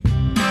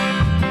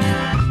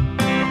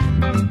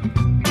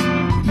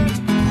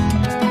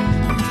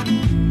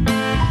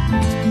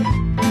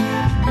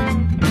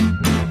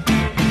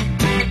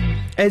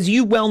As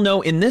you well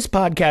know, in this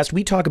podcast,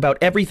 we talk about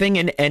everything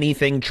and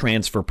anything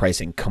transfer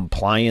pricing,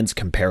 compliance,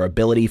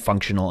 comparability,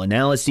 functional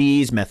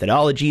analyses,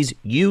 methodologies,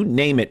 you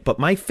name it. But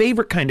my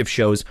favorite kind of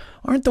shows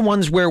aren't the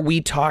ones where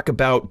we talk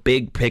about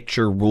big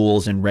picture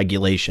rules and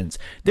regulations.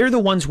 They're the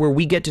ones where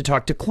we get to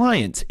talk to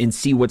clients and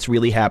see what's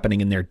really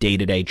happening in their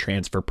day-to-day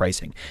transfer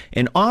pricing.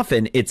 And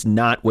often it's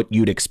not what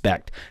you'd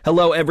expect.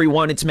 Hello,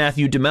 everyone. It's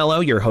Matthew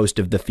DeMello, your host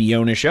of The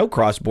Fiona Show,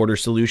 Cross-Border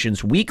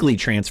Solutions weekly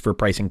transfer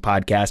pricing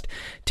podcast.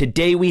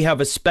 Today, we have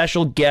a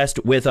special guest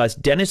with us,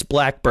 Dennis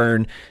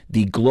Blackburn,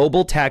 the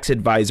global tax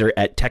advisor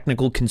at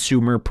Technical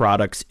Consumer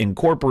Products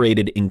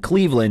Incorporated in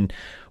Cleveland,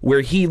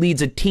 where he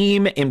leads a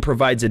team and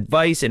provides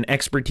advice and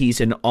expertise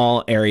in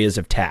all areas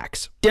of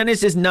tax.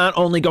 Dennis is not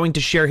only going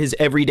to share his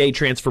everyday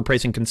transfer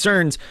pricing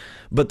concerns,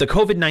 but the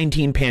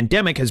COVID-19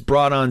 pandemic has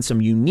brought on some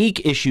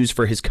unique issues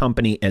for his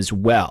company as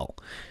well.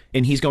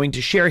 And he's going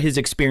to share his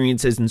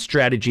experiences and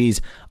strategies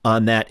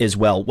on that as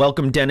well.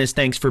 Welcome, Dennis.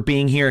 Thanks for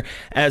being here.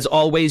 As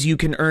always, you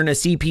can earn a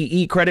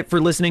CPE credit for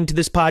listening to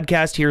this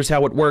podcast. Here's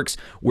how it works.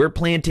 We're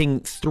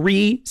planting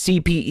 3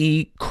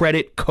 CPE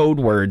credit code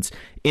words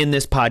in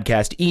this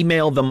podcast.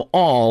 Email them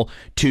all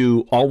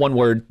to, all one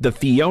word,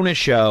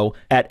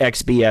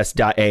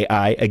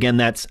 thefionashow@xbs.ai. Again,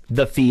 that's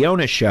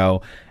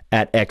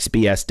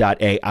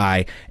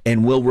thefionashow@xbs.ai,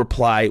 and we'll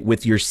reply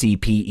with your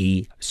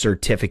CPE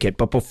certificate.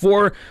 But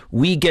before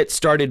we get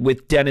started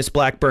with Dennis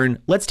Blackburn,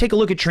 let's take a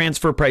look at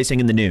transfer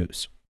pricing in the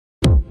news.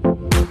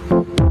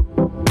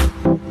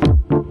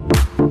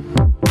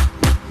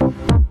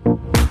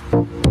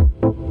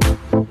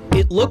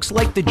 It looks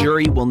like the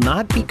jury will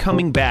not be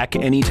coming back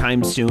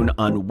anytime soon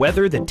on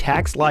whether the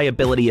tax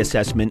liability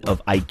assessment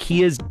of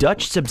IKEA's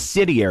Dutch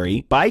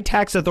subsidiary by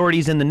tax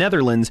authorities in the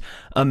Netherlands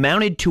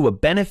amounted to a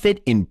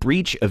benefit in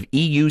breach of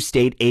EU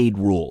state aid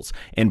rules.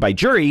 And by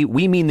jury,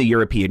 we mean the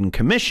European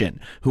Commission,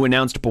 who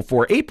announced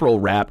before April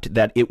wrapped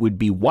that it would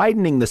be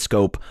widening the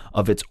scope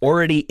of its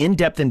already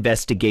in-depth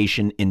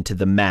investigation into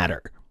the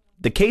matter.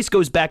 The case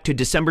goes back to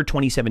December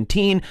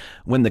 2017,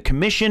 when the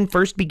Commission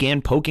first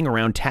began poking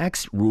around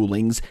tax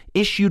rulings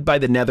issued by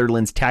the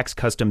Netherlands Tax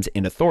Customs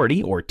and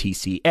Authority, or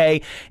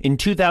TCA, in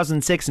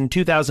 2006 and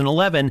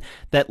 2011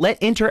 that let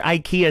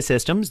IKEA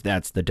Systems,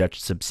 that's the Dutch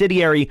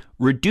subsidiary,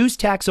 reduce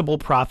taxable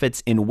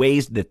profits in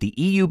ways that the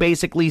EU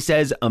basically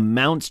says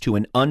amounts to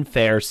an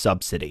unfair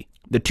subsidy.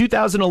 The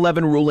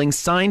 2011 ruling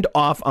signed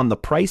off on the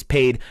price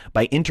paid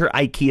by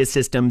IKEA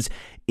Systems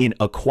in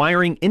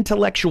acquiring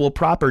intellectual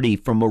property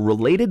from a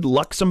related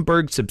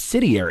Luxembourg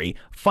subsidiary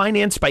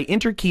financed by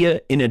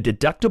IKEA in a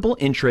deductible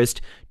interest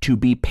to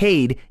be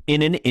paid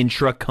in an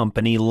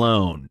intra-company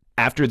loan.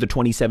 After the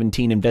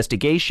 2017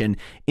 investigation,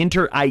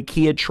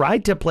 IKEA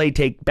tried to play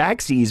take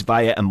backsies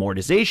via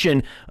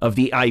amortization of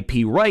the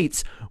IP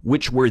rights,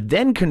 which were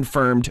then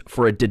confirmed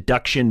for a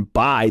deduction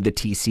by the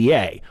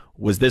TCA.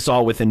 Was this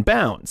all within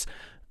bounds?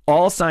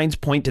 All signs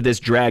point to this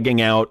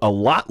dragging out a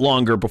lot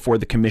longer before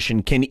the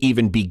Commission can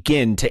even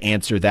begin to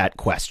answer that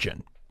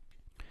question.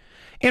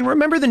 And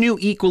remember the new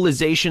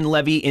equalization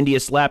levy India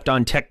slapped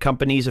on tech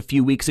companies a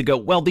few weeks ago?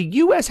 Well, the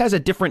U.S. has a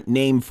different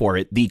name for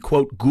it, the,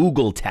 quote,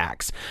 Google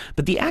tax.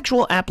 But the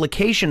actual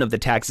application of the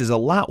tax is a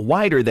lot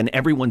wider than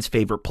everyone's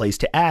favorite place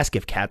to ask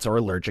if cats are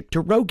allergic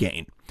to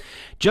Rogaine.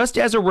 Just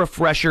as a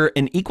refresher,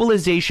 an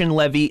equalization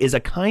levy is a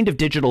kind of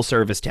digital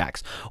service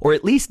tax, or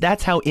at least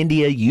that's how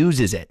India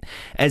uses it,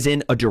 as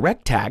in a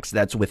direct tax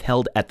that's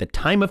withheld at the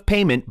time of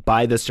payment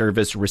by the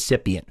service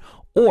recipient.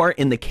 Or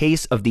in the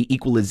case of the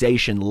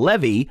equalization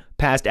levy,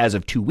 passed as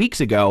of 2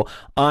 weeks ago,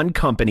 on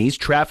companies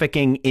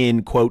trafficking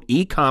in, quote,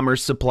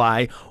 e-commerce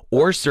supply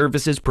or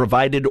services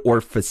provided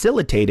or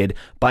facilitated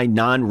by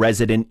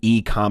non-resident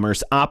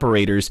e-commerce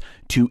operators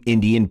to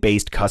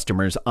Indian-based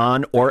customers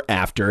on or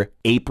after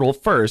April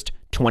 1st,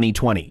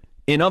 2020.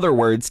 In other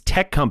words,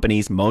 tech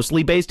companies,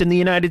 mostly based in the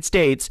United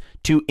States,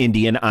 to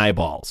Indian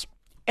eyeballs.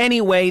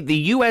 Anyway, the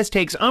U.S.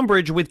 takes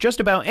umbrage with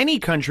just about any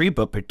country,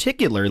 but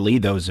particularly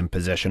those in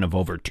possession of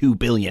over 2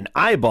 billion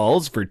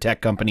eyeballs for tech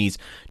companies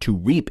to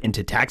reap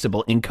into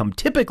taxable income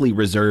typically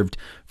reserved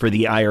for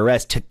the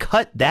IRS to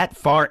cut that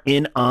far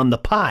in on the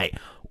pie.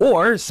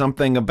 Or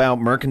something about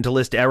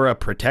mercantilist era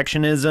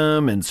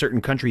protectionism and certain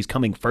countries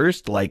coming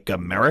first, like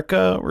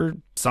America or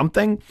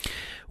something.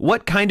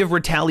 What kind of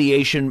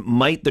retaliation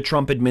might the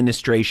Trump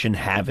administration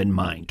have in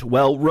mind?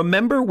 Well,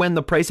 remember when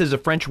the prices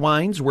of French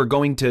wines were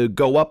going to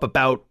go up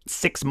about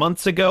 6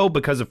 months ago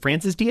because of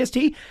France's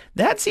DST?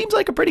 That seems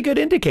like a pretty good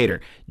indicator.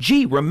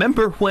 Gee,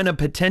 remember when a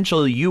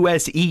potential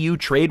US-EU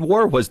trade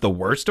war was the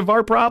worst of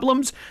our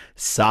problems?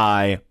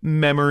 Sigh,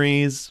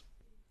 memories.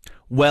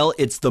 Well,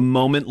 it's the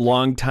moment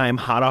longtime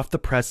hot off the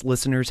press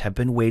listeners have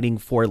been waiting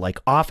for, like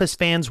Office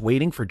fans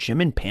waiting for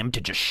Jim and Pam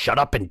to just shut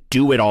up and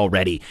do it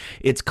already.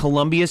 It's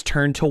Colombia's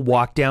turn to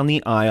walk down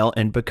the aisle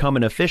and become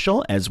an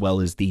official, as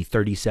well as the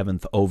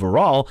 37th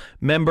overall,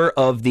 member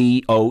of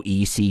the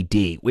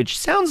OECD, which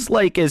sounds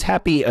like as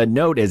happy a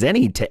note as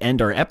any to end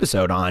our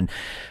episode on.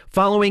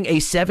 Following a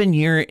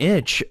 7-year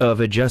itch of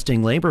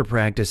adjusting labor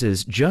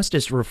practices,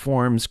 justice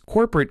reforms,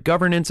 corporate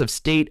governance of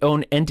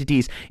state-owned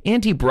entities,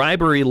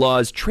 anti-bribery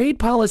laws, trade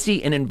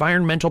policy, and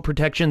environmental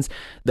protections,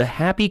 the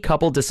happy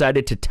couple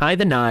decided to tie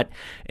the knot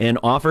and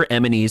offer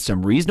M&Es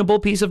some reasonable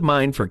peace of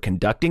mind for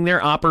conducting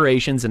their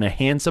operations in a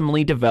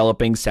handsomely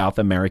developing South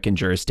American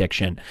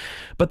jurisdiction.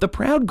 But the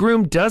proud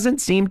groom doesn't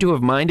seem to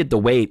have minded the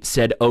wait,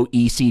 said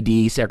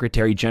OECD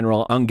Secretary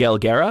General Angel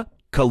Guerra.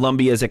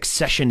 Colombia's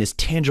accession is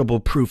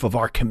tangible proof of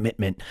our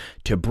commitment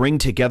to bring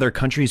together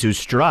countries who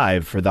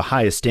strive for the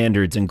highest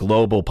standards in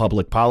global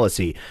public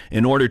policy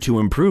in order to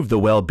improve the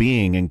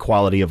well-being and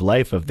quality of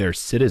life of their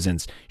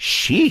citizens.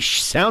 Sheesh,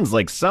 sounds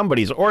like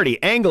somebody's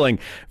already angling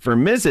for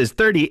Mrs.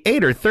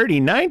 38 or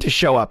 39 to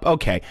show up.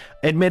 Okay,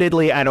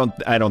 admittedly, I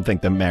don't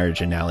think the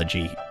marriage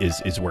analogy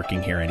is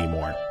working here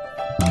anymore.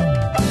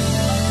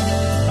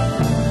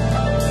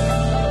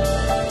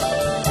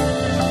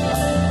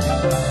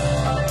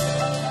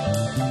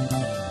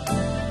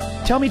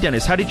 Tell me,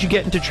 Dennis, how did you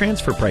get into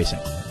transfer pricing?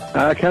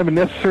 Kind of a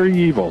necessary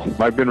evil.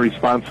 I've been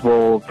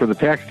responsible for the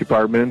tax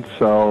department,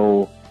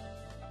 so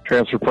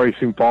transfer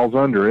pricing falls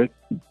under it.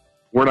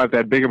 We're not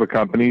that big of a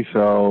company,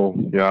 so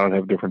I don't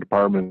have different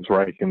departments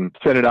where I can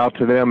send it out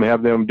to them,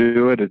 have them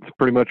do it. It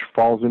pretty much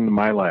falls into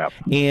my lap.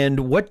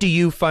 And what do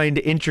you find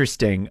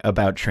interesting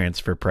about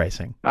transfer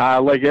pricing?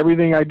 Like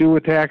everything I do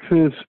with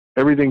taxes,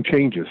 everything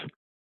changes.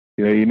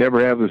 You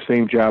never have the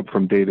same job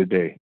from day to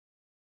day.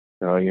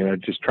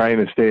 Just trying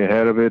to stay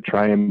ahead of it,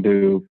 trying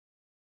to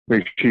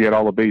make sure you get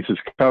all the bases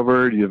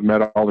covered, you've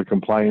met all the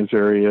compliance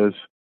areas.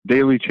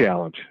 Daily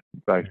challenge,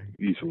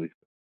 easily.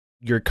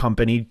 Your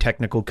company,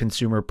 Technical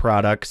Consumer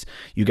Products,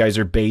 you guys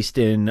are based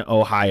in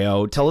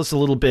Ohio. Tell us a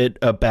little bit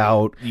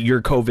about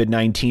your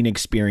COVID-19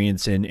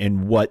 experience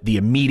and what the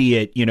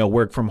immediate,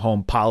 work from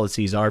home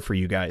policies are for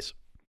you guys.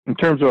 In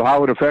terms of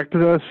how it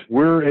affected us,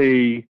 we're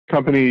a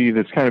company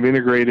that's kind of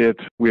integrated.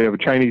 We have a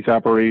Chinese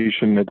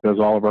operation that does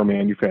all of our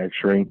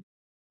manufacturing,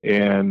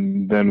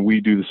 and then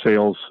we do the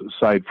sales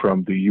side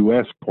from the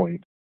U.S.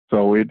 point.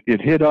 So it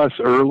hit us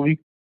early.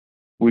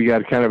 We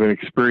got kind of an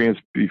experience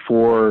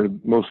before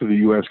most of the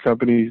U.S.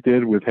 companies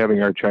did with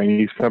having our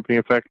Chinese company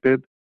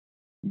affected.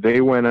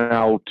 They went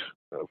out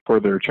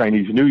for their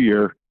Chinese New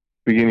Year,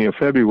 beginning of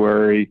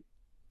February,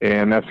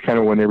 and that's kind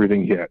of when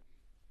everything hit.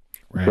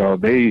 Right. So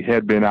they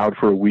had been out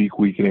for a week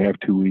and a half,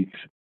 2 weeks.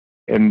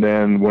 And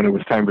then when it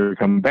was time to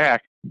come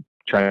back,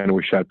 China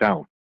was shut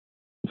down.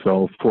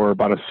 So for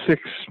about a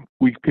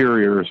 6-week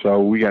period or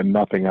so, we got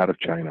nothing out of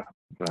China.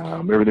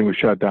 Everything was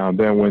shut down.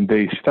 Then when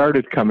they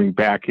started coming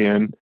back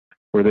in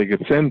where they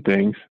could send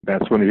things,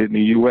 that's when it hit in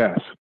the U.S.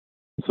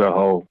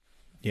 So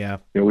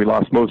we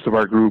lost most of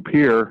our group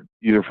here,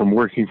 either from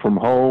working from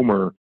home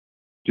or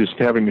just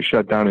having to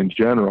shut down in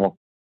general.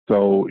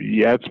 So,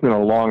 it's been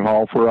a long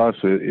haul for us.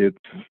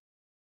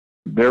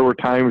 There were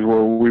times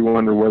where we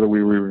wondered whether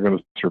we were going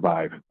to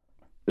survive.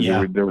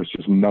 There was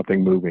just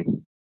nothing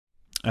moving.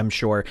 I'm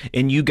sure.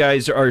 And you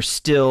guys you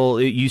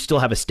still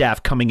have a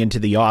staff coming into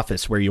the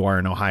office where you are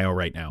in Ohio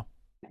right now?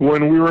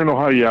 When we were in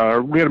Ohio,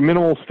 we had a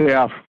minimal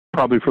staff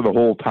probably for the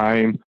whole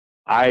time.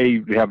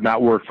 I have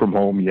not worked from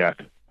home yet.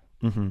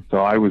 Mm-hmm. So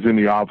I was in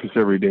the office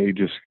every day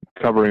just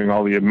covering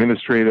all the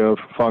administrative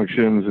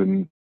functions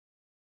and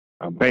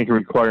banking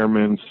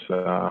requirements.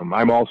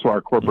 I'm also our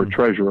corporate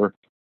treasurer,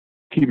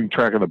 keeping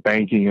track of the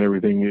banking and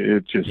everything.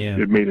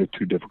 It made it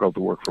too difficult to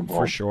work from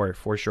home.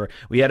 For sure.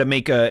 We had to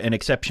make an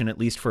exception, at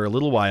least for a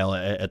little while,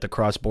 at the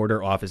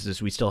cross-border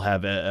offices. We still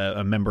have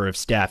a member of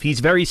staff. He's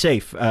very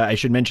safe. I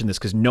should mention this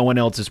because no one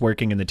else is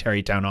working in the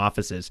Tarrytown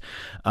offices.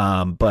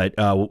 But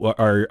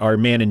our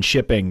man in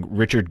shipping,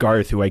 Richard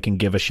Garth, who I can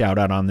give a shout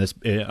out on this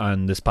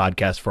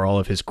podcast for all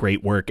of his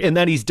great work and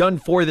that he's done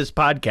for this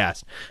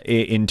podcast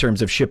in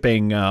terms of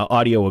shipping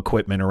audio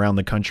equipment around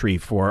the country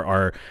for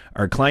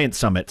our client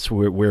summits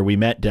where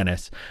we met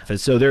Dennis.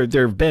 So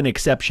there have been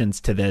exceptions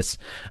to this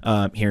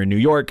here in New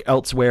York,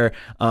 elsewhere.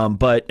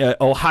 But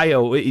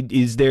Ohio,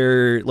 is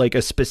there like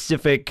a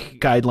specific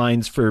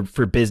guidelines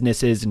for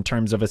businesses in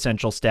terms of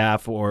essential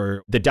staff,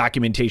 or the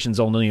documentation's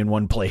only in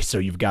one place, so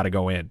you've got to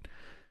go in?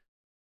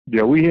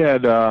 Yeah, we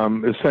had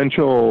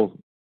essential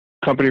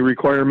company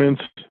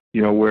requirements,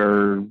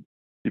 where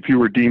if you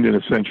were deemed an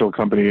essential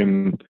company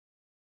and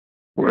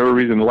for whatever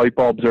reason, light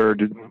bulbs are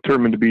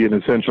determined to be an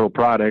essential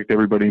product,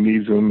 everybody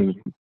needs them.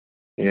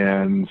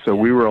 And so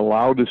we were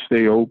allowed to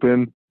stay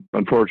open.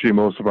 Unfortunately,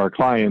 most of our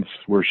clients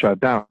were shut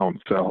down,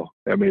 so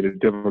that made it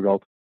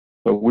difficult.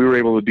 But we were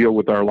able to deal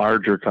with our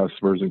larger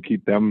customers and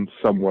keep them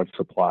somewhat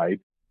supplied.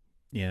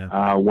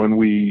 Yeah. When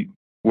we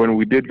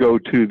did go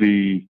to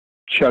the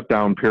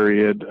shutdown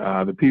period,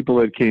 the people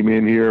that came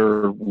in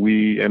here,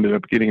 we ended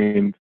up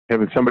having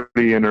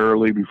somebody in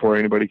early before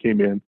anybody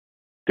came in,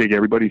 take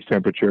everybody's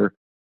temperature,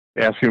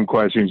 ask them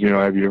questions.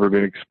 Have you ever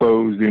been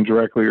exposed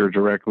indirectly or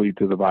directly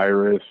to the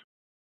virus?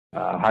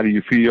 How do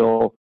you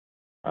feel?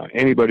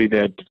 Anybody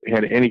that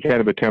had any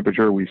kind of a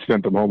temperature, we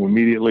sent them home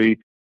immediately.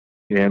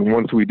 And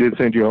once we did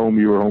send you home,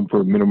 you were home for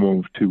a minimum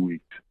of 2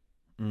 weeks.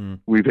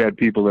 We've had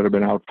people that have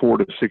been out 4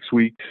 to 6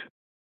 weeks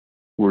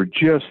we're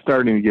just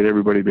starting to get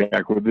everybody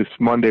back. Well, this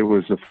Monday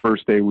was the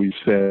first day we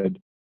said,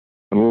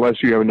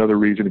 unless you have another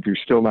reason, if you're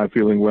still not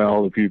feeling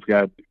well, if you've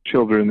got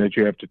children that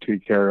you have to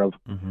take care of,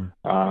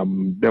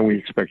 then we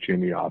expect you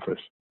in the office.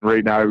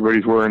 Right now,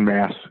 everybody's wearing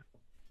masks.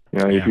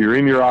 If you're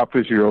in your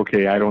office, you're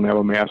okay. I don't have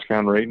a mask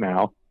on right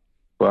now,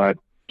 but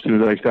as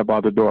soon as I step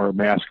out the door,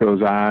 mask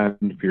goes on.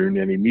 If you're in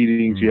any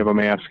meetings, you have a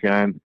mask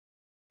on.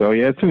 So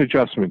yeah, it's an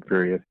adjustment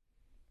period.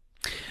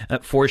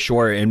 For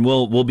sure. And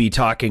we'll be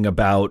talking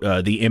about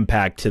the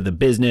impact to the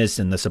business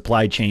and the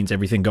supply chains,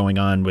 everything going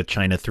on with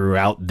China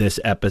throughout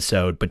this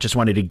episode. But just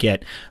wanted to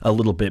get a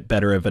little bit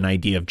better of an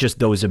idea of just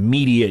those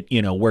immediate,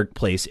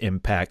 workplace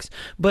impacts.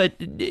 But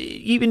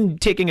even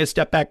taking a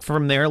step back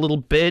from there a little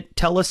bit,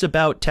 tell us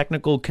about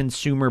technical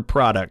consumer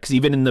products,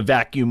 even in the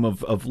vacuum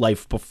of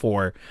life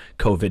before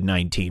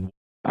COVID-19.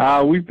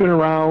 We've been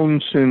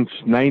around since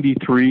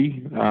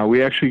 '93.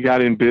 We actually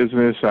got in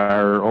business.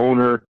 Our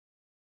owner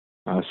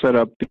set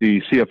up the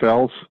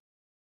CFLs,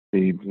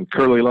 the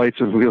curly lights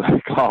as we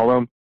like to call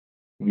them,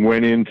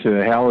 went into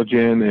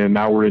halogen, and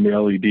now we're into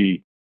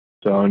LED.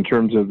 So in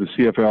terms of the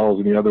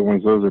CFLs and the other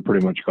ones, those are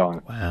pretty much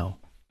gone. Wow.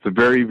 It's a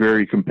very,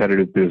 very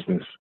competitive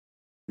business.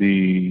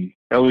 The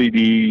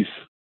LEDs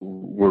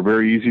were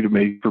very easy to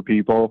make for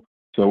people,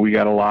 so we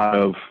got a lot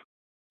of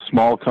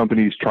small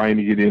companies trying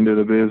to get into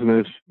the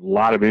business, a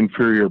lot of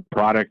inferior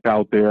product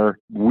out there.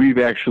 We've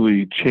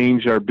actually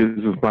changed our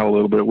business model a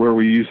little bit, where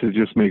we used to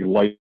just make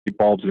light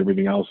bulbs and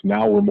everything else.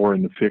 Now we're more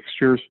in the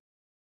fixtures.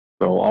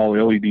 So all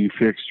LED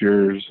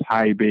fixtures,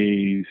 high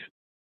bays,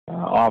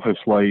 office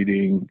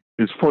lighting.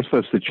 It's forced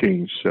us to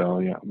change. So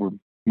yeah, we're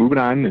moving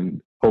on,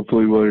 and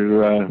hopefully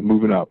we're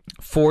moving up.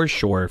 For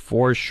sure.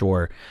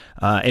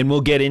 And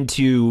we'll get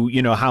into,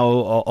 how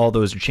all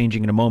those are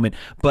changing in a moment.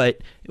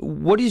 But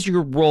what is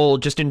your role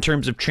just in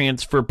terms of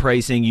transfer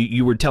pricing?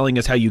 You were telling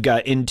us how you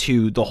got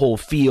into the whole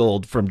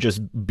field from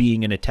just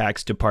being in a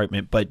tax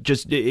department, but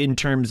just in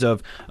terms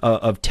of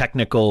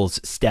technicals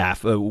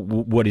staff,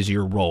 what is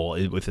your role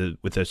with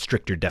a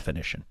stricter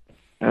definition?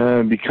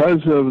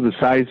 Because of the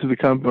size of the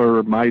company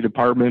or my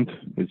department,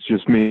 it's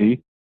just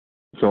me.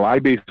 So I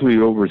basically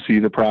oversee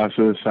the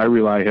process. I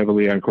rely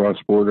heavily on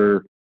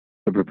cross-border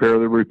to prepare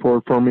the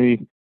report for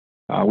me.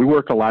 We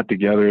work a lot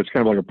together. It's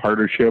kind of like a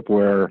partnership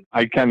where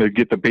I kind of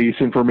get the base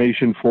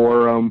information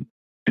for them,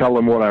 tell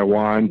them what I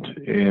want,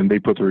 and they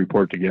put the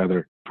report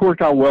together. It's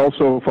worked out well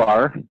so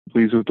far.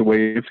 Pleased with the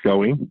way it's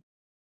going.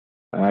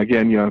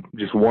 Again,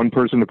 just one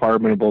person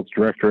department, both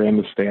director and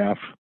the staff.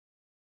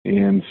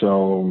 And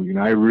so,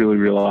 I really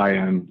rely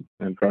on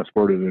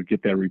cross-border to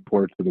get that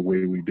report to the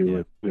way we do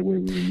it, the way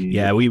we need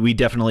it. We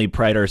definitely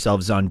pride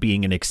ourselves on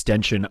being an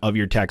extension of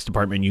your tax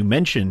department. You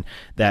mentioned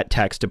that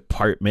tax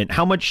department.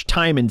 How much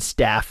time and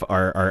staff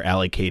are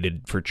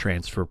allocated for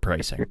transfer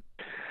pricing?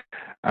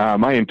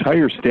 My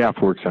entire staff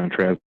works on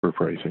transfer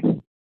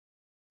pricing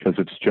because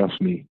it's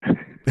just me.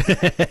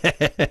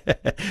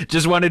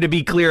 Just wanted to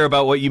be clear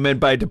about what you meant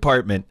by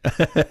department.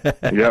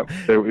 Yep,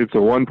 it's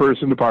a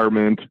one-person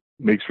department.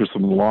 Makes for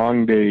some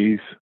long days.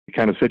 You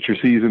kind of set your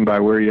season by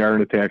where you are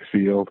in the tax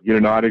field. Get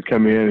an audit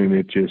come in, and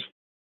it just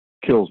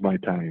kills my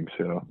time.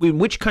 So, in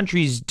which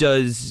countries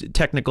does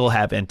Technical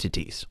have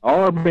entities?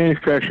 All our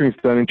manufacturing is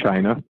done in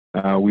China.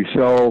 We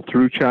sell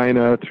through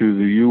China, through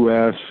the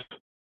U.S.,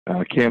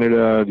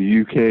 Canada, the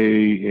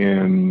U.K.,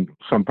 and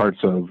some parts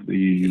of the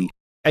EU.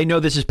 I know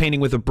this is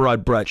painting with a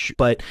broad brush,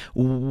 but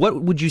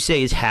what would you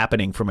say is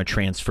happening from a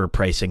transfer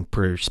pricing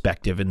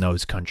perspective in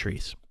those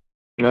countries?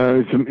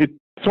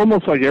 It's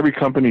almost like every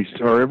company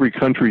or every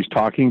country's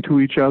talking to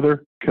each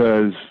other,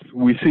 because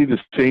we see the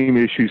same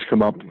issues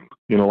come up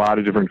in a lot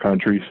of different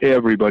countries.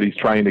 Everybody's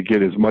trying to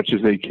get as much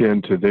as they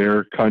can to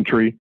their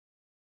country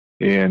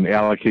and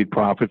allocate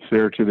profits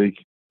there to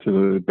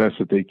the best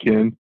that they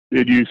can.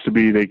 It used to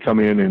be they come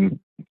in and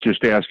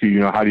just ask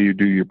you, how do you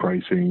do your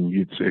pricing?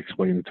 You'd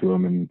explain it to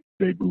them and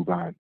they'd move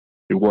on.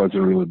 It was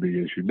a really big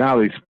issue. Now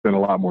they spend a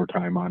lot more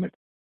time on it.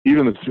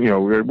 Even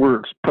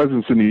our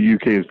presence in the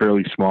UK is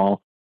fairly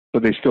small,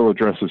 but they still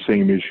address the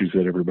same issues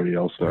that everybody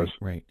else does.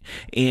 Right.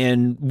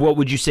 And what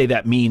would you say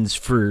that means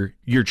for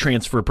your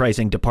transfer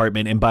pricing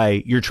department? And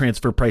by your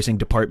transfer pricing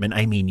department,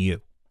 I mean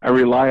you. I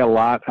rely a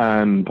lot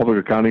on public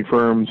accounting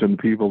firms and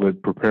people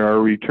that prepare our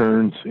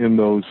returns in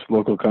those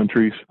local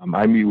countries.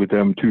 I meet with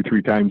them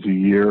 2-3 times a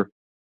year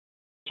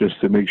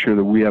just to make sure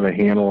that we have a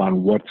handle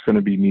on what's going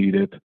to be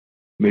needed,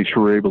 make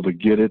sure we're able to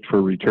get it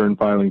for return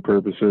filing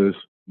purposes.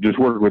 Just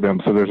work with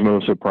them so there's no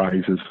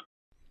surprises.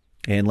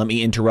 And let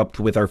me interrupt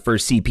with our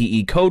first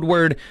CPE code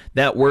word.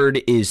 That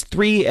word is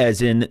 3,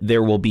 as in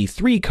there will be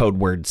 3 code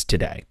words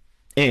today.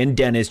 And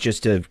Dennis,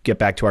 just to get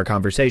back to our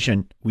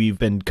conversation, we've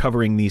been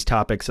covering these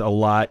topics a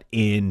lot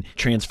in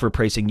Transfer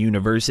Pricing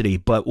University,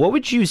 but what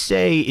would you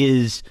say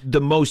is the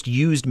most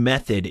used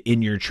method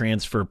in your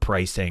transfer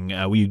pricing?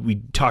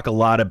 We talk a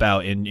lot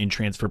about in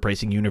Transfer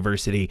Pricing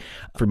University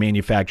for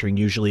manufacturing,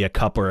 usually a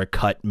cup or a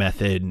cut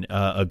method,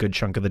 a good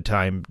chunk of the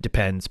time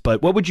depends.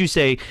 But what would you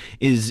say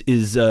is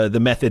the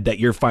method that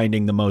you're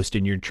finding the most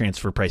in your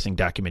transfer pricing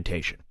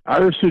documentation?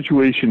 Our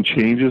situation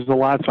changes a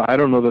lot, so I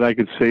don't know that I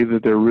could say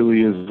that there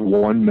really is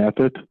one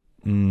method.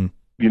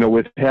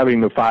 With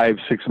having the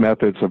 5-6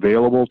 methods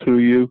available to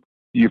you,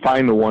 you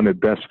find the one that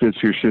best fits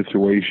your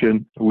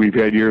situation. We've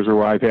had years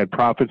where I've had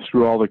profits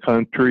through all the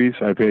countries.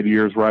 I've had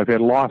years where I've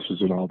had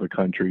losses in all the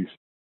countries.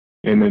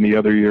 And then the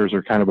other years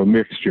are kind of a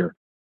mixture.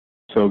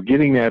 So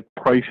getting that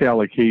price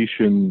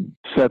allocation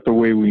set the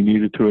way we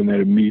need it to and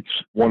that it meets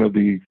one of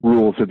the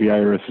rules that the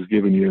IRS has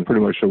given you is pretty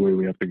much the way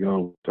we have to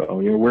go. So,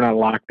 we're not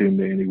locked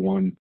into any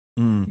one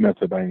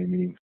method by any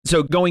means.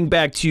 So going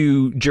back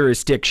to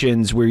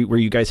jurisdictions where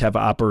you guys have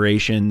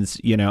operations,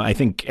 I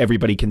think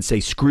everybody can say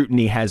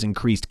scrutiny has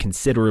increased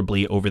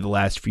considerably over the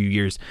last few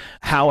years.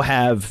 How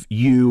have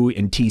you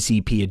and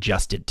TCP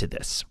adjusted to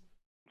this?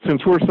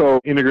 Since we're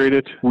so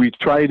integrated, we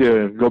try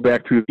to go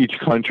back to each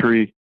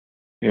country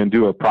and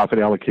do a profit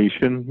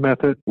allocation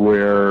method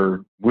where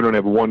we don't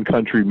have one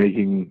country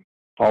making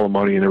all the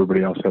money and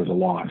everybody else has a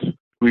loss.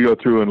 We go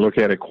through and look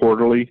at it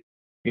quarterly,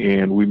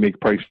 and we make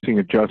pricing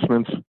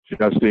adjustments,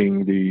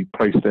 adjusting the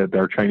price that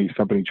our Chinese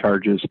company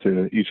charges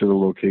to each of the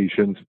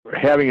locations.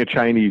 Having a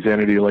Chinese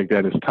entity like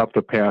that is tough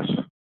to pass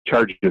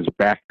charges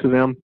back to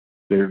them.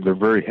 They're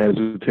very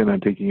hesitant on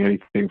taking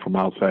anything from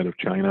outside of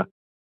China.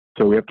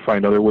 So we have to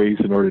find other ways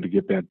in order to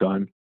get that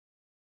done.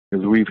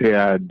 Because we've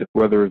had,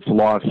 whether it's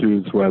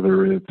lawsuits,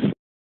 whether it's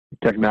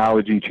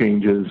technology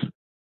changes,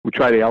 we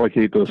try to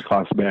allocate those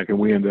costs back, and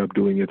we end up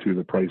doing it through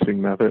the pricing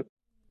method.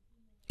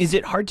 Is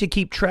it hard to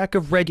keep track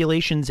of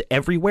regulations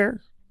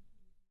everywhere?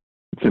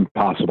 It's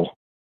impossible.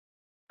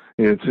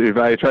 If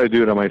I try to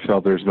do it on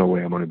myself, there's no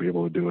way I'm going to be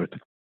able to do it.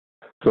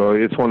 So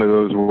it's one of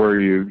those where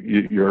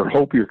you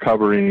hope you're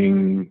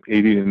covering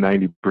 80 to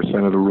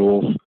 90% of the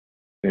rules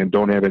and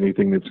don't have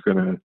anything that's going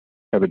to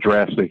have a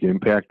drastic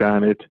impact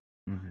on it.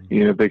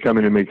 And if they come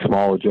in and make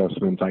small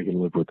adjustments, I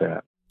can live with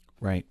that.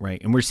 Right.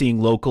 And we're seeing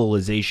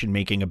localization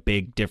making a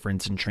big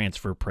difference in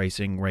transfer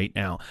pricing right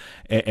now.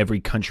 Every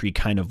country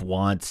kind of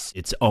wants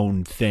its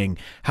own thing.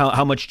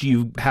 How much do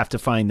you have to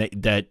find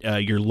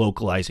that you're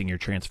localizing your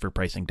transfer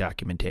pricing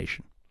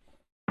documentation?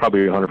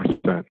 Probably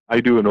 100%. I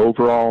do an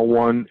overall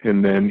one,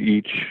 and then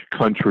each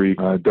country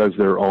does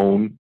their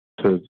own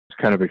to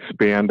kind of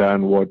expand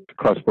on what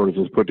Cross-Borders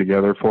has put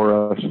together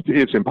for us.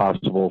 It's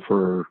impossible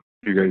for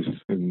you guys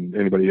and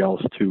anybody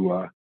else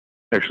to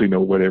actually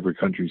know what every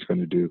country is going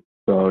to do.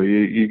 So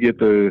you get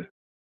the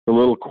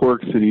little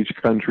quirks that each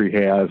country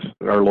has.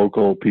 Our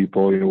local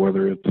people,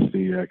 whether it's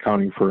the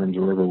accounting firms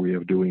or wherever we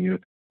have doing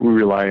it, we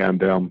rely on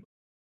them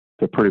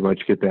to pretty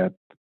much get that.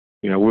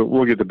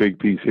 We'll get the big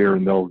piece here,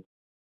 and they'll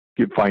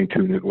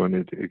fine-tune it when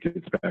it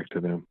gets back to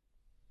them.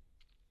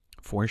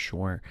 For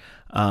sure.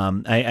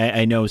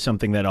 I know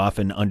something that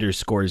often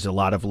underscores a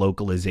lot of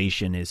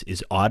localization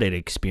is audit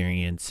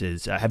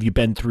experiences. Have you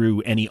been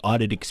through any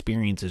audit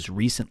experiences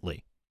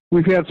recently?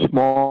 We've had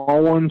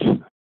small ones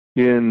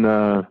in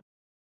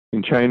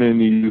China and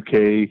the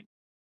UK.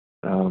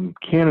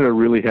 Canada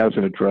really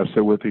hasn't addressed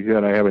it with it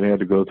yet. I haven't had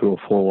to go through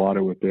a full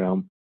audit with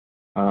them.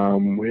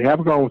 We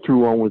have gone through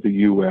one with the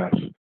US.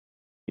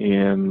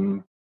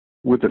 And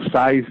with the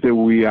size that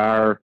we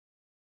are,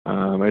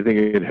 I think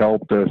it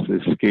helped us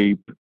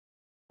escape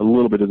a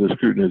little bit of the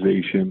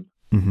scrutinization.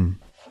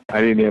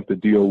 I didn't have to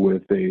deal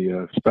with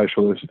a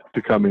specialist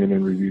to come in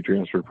and review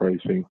transfer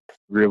pricing.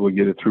 We were able to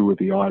get it through with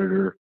the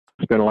auditor.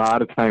 Spent a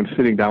lot of time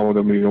sitting down with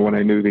them, when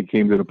I knew they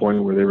came to the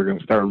point where they were going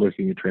to start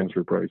looking at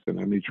transfer pricing.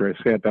 I made sure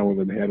I sat down with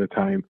them ahead of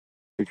time,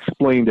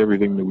 explained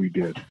everything that we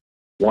did,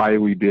 why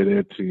we did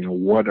it,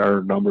 what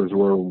our numbers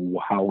were,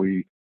 how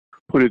we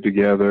put it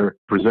together,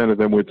 presented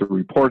them with the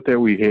report that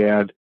we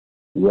had,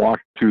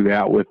 walked through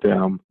that with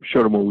them,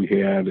 showed them what we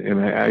had,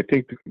 and I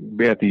think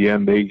at the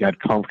end they got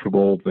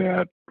comfortable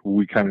that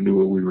we kind of knew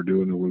what we were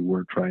doing and we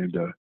weren't trying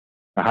to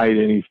hide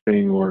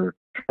anything or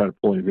try to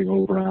pull anything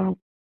over on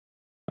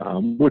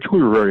them, which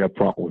we were very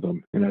upfront with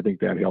them, and I think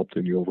that helped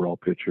in the overall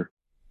picture.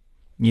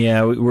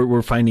 Yeah,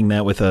 we're finding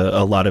that with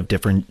a lot of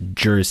different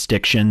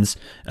jurisdictions,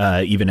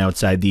 even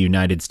outside the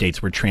United States,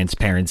 where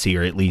transparency,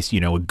 or at least,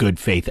 a good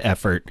faith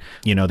effort,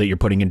 that you're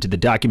putting into the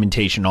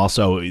documentation,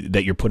 also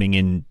that you're putting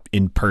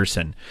in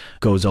person,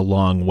 goes a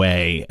long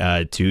way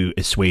to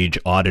assuage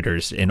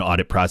auditors and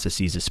audit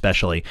processes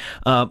especially.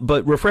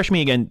 But refresh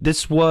me again,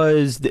 this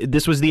was the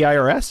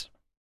IRS?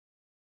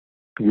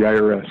 The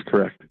IRS,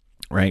 correct.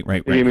 Right.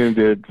 Came in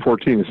did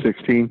 14 to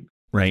 16.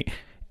 Right.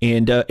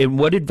 And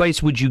what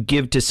advice would you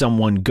give to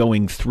someone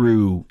going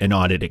through an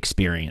audit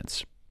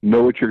experience?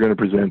 Know what you're going to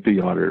present the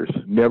auditors.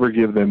 Never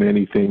give them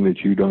anything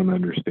that you don't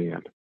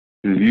understand.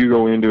 If you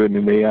go into it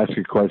and they ask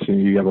a question,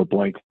 you have a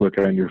blank look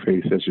on your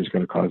face, that's just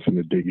going to cause them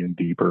to dig in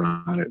deeper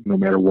on it, no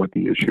matter what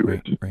the issue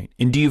is. Right.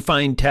 And do you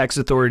find tax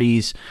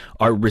authorities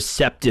are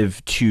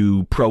receptive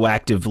to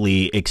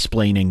proactively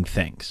explaining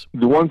things?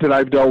 The ones that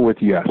I've dealt with,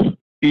 yes.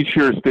 Each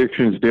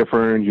jurisdiction is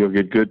different. You'll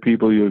get good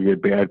people, you'll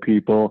get bad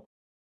people.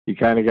 You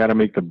kind of got to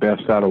make the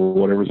best out of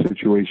whatever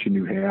situation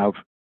you have.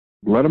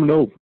 Let them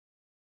know.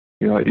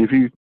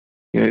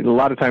 A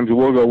lot of times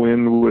we'll go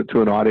in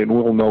to an audit and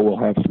we'll know we'll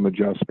have some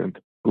adjustment.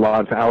 A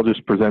lot of times I'll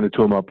just present it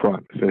to them up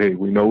front. Say, hey,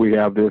 we know we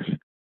have this.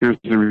 Here's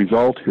the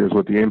result. Here's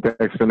what the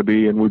impact's going to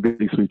be. And we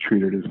basically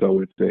treat it as though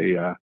it's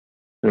an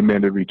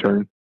amended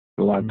return.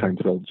 A lot of times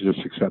they'll just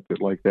accept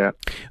it like that.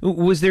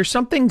 Was there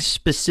something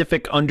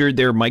specific under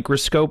their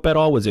microscope at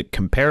all? Was it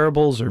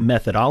comparables or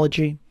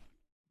methodology?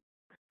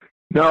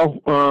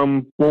 No.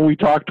 When we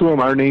talked to them,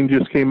 our name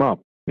just came up.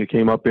 It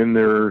came up in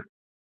their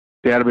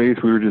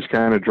database. We were just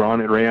kind of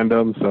drawn at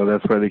random, so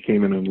that's why they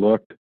came in and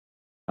looked.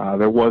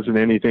 There wasn't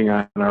anything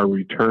on our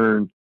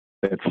return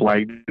that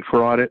flagged it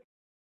for audit.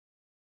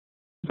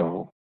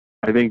 So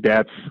I think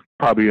that's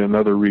probably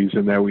another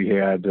reason that we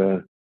had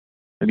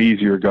an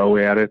easier go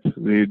at it.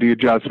 The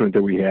adjustment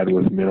that we had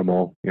was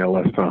minimal,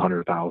 less than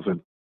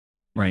 $100,000.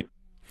 Right.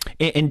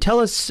 And tell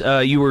us,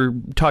 you were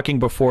talking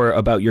before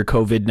about your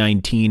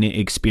COVID-19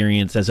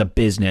 experience as a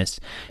business,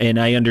 and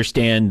I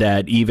understand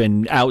that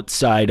even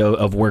outside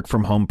of work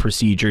from home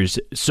procedures,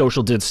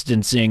 social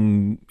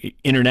distancing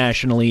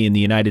internationally in the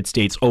United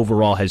States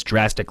overall has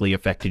drastically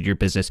affected your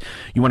business.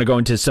 You want to go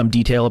into some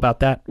detail about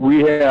that?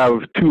 We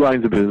have two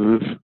lines of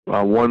business.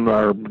 One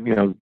are,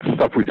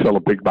 stuff we sell to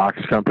big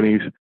box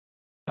companies.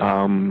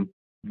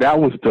 That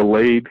was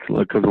delayed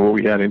because of what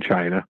we had in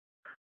China,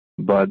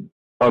 but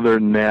other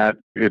than that,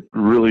 it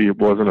really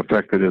wasn't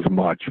affected as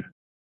much.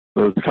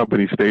 Those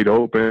companies stayed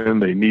open.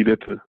 They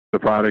needed the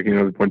product.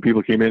 When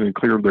people came in and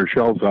cleared their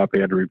shelves off, they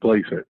had to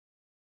replace it.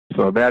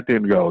 So that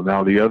didn't go.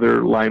 Now, the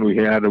other line we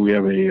have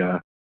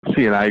a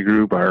C&I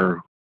group,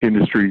 our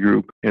industry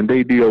group, and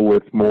they deal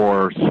with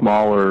more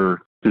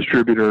smaller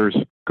distributors,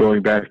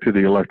 going back to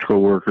the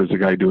electrical workers, the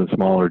guy doing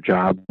smaller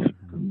jobs.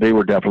 They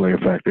were definitely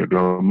affected.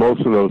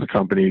 Most of those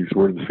companies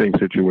were in the same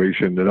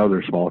situation that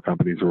other small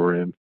companies were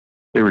in.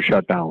 They were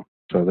shut down.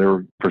 So they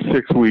were, for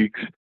 6 weeks,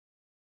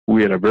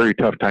 we had a very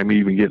tough time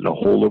even getting a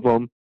hold of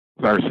them.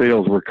 Our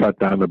sales were cut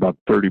down to about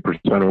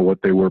 30% of what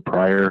they were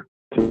prior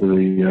to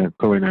the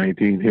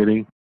COVID-19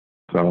 hitting.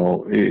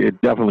 So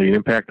it definitely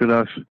impacted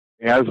us.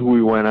 As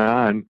we went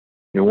on,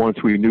 once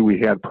we knew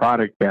we had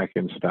product back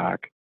in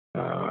stock,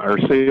 our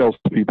sales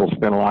people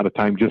spent a lot of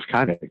time just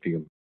contacting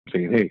them,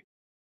 saying, hey,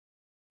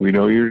 we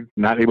know you're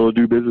not able to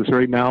do business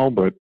right now,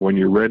 but when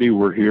you're ready,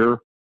 we're here.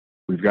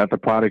 We've got the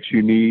products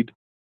you need.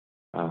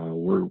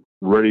 We're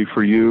ready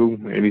for you.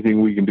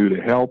 Anything we can do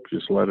to help,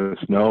 just let us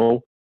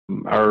know.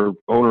 Our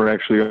owner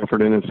actually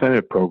offered an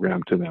incentive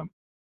program to them.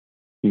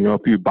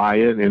 If you buy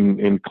it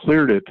and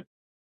cleared it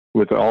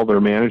with all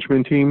their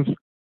management teams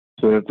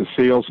so that the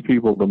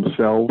salespeople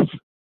themselves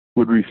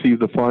would receive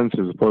the funds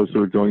as opposed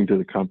to it going to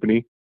the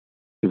company,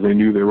 because they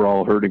knew they were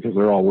all hurting because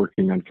they're all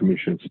working on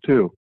commissions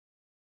too.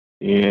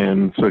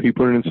 And so he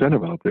put an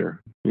incentive out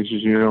there. He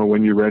says,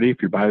 when you're ready,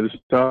 if you buy this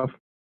stuff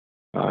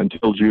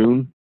until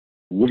June,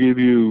 we'll give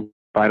you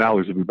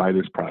 $5 if you buy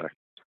this product.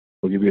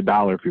 We'll give you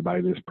 $1 if you buy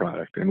this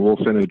product, and we'll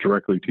send it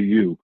directly to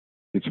you.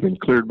 It's been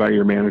cleared by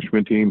your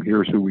management team.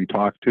 Here's who we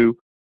talk to.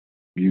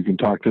 You can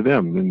talk to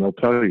them, and they'll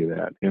tell you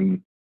that.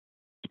 And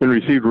it's been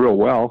received real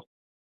well.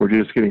 We're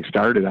just getting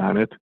started on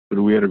it, but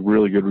we had a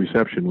really good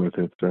reception with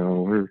it.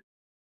 So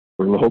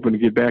we're hoping to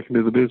get back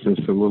into the business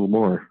a little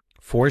more.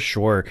 For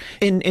sure.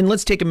 And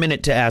let's take a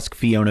minute to ask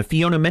Fiona.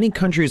 Fiona, many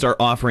countries are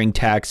offering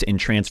tax and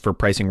transfer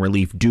pricing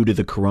relief due to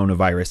the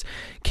coronavirus.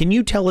 Can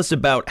you tell us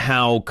about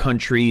how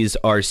countries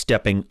are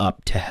stepping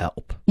up to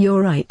help?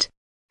 You're right.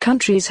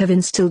 Countries have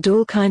instilled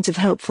all kinds of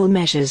helpful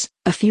measures,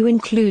 a few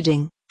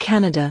including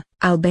Canada,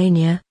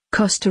 Albania,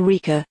 Costa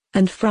Rica,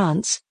 and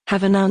France,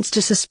 have announced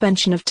a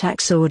suspension of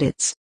tax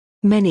audits.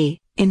 Many,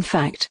 in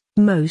fact,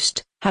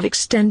 most, have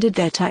extended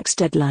their tax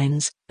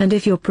deadlines, and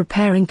if you're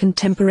preparing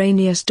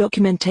contemporaneous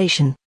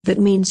documentation, that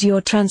means your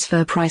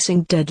transfer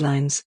pricing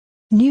deadlines.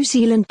 New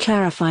Zealand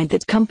clarified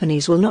that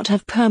companies will not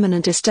have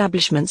permanent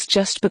establishments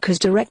just because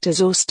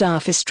directors or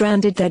staff is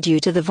stranded there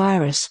due to the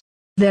virus.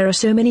 There are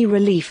so many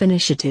relief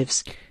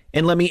initiatives.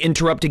 And let me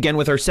interrupt again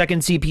with our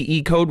second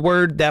CPE code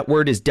word. That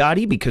word is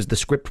Dottie because the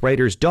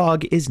scriptwriter's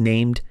dog is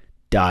named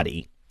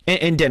Dottie.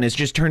 And Dennis,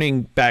 just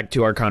turning back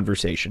to our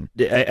conversation,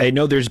 I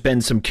know there's been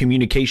some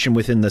communication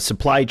within the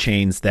supply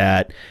chains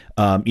that,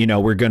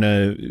 we're going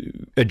to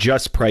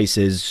adjust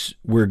prices.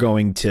 We're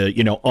going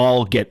to,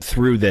 all get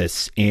through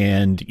this.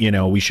 And,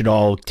 we should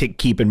all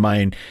keep in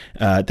mind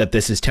that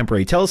this is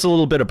temporary. Tell us a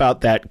little bit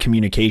about that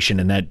communication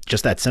and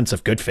that sense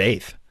of good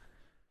faith.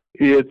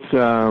 It's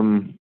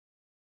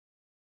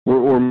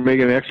we're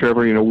making an extra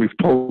effort. We've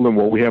told them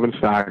what we have in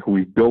stock.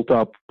 We've built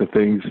up the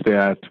things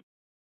that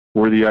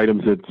were the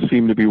items that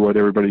seem to be what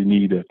everybody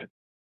needed.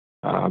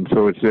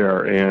 So it's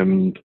there.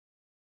 And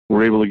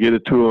we're able to get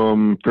it to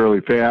them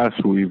fairly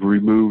fast. We've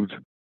removed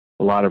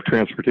a lot of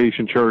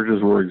transportation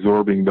charges. We're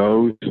absorbing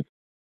those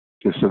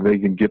just so they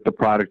can get the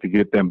product to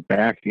get them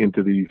back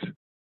into these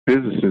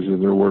businesses that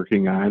they're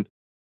working on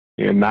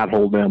and not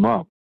hold them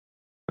up.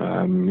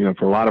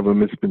 For a lot of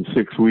them, it's been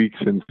 6 weeks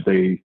since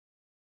they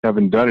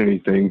haven't done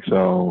anything.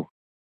 So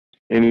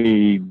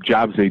any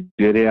jobs they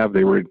did have,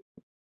 they were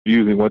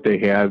using what they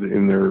had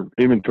in their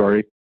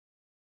inventory.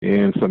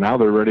 And so now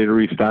they're ready to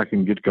restock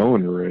and get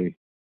going already.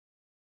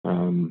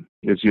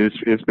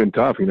 It's been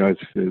tough.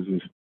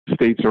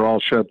 States are all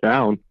shut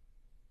down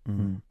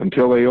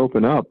until they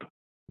open up.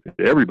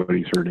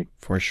 Everybody's hurting.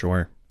 For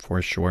sure.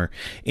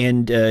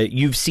 And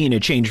you've seen a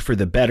change for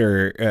the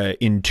better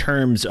in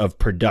terms of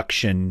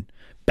production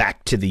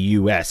back to the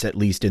U.S., at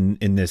least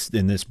in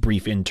this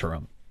brief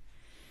interim.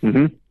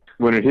 Mm-hmm.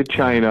 When it hit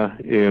China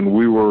and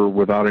we were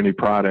without any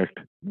product,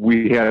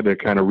 we had to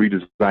kind of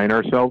redesign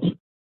ourselves.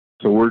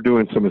 So we're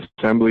doing some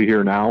assembly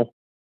here now,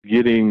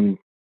 getting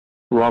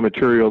raw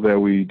material that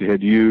we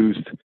had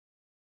used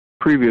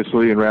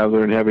previously, and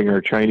rather than having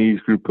our Chinese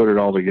group put it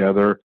all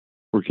together,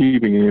 we're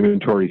keeping an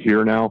inventory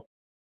here now.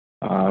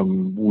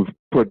 We've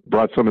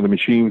brought some of the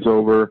machines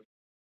over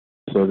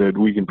so that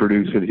we can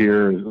produce it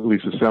here, at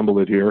least assemble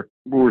it here.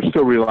 We're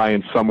still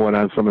relying somewhat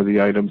on some of the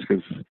items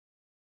because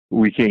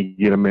we can't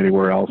get them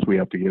anywhere else. We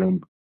have to get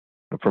them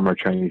from our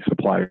Chinese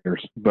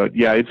suppliers. But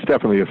yeah, it's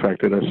definitely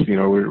affected us.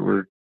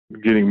 We're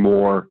getting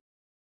more.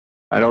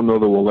 I don't know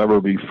that we'll ever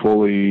be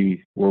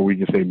fully where we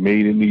can say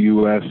made in the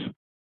U.S.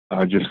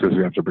 Just because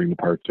we have to bring the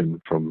parts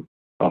in from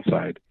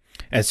outside.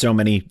 As so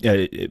many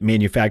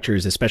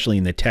manufacturers, especially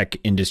in the tech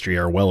industry,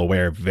 are well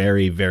aware,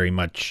 very, very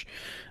much,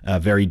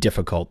 very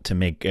difficult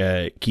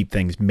to keep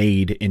things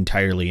made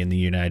entirely in the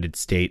United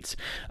States.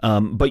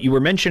 But you were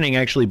mentioning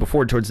actually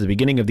before, towards the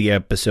beginning of the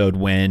episode,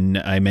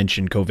 when I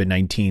mentioned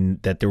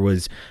COVID-19, that there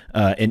was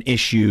an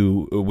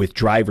issue with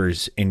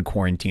drivers in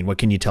quarantine. What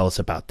can you tell us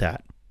about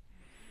that?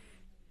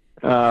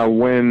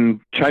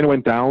 When China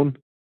went down,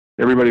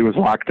 everybody was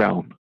locked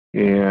down,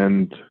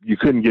 and you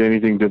couldn't get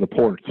anything to the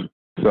ports.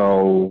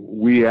 So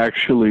we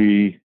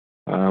actually,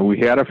 we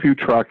had a few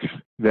trucks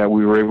that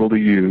we were able to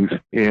use,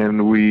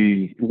 and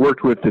we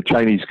worked with the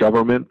Chinese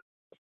government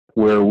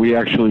where we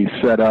actually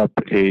set up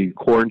a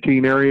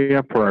quarantine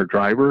area for our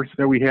drivers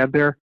that we had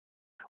there,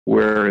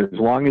 where as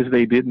long as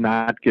they did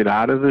not get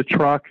out of the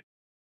truck,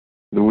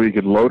 we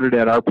could load it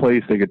at our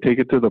place. They could take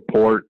it to the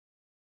port.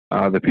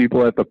 The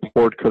people at the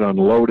port could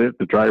unload it.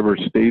 The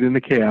drivers stayed in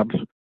the cabs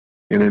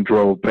and then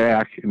drove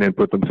back and then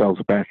put themselves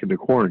back into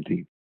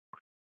quarantine.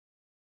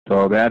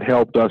 So that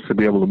helped us to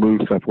be able to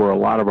move stuff where a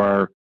lot of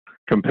our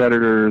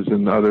competitors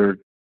and other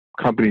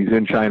companies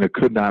in China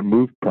could not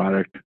move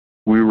product.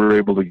 We were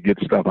able to get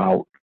stuff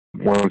out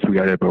once we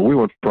got it. But we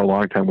went for a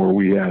long time where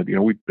we had,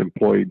 we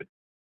employed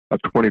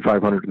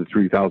 2,500 to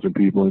 3,000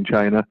 people in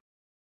China,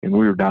 and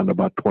we were down to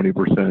about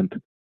 20%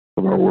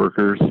 of our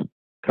workers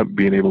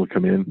being able to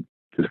come in.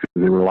 Just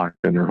because they were locked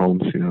in their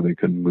homes, they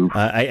couldn't move.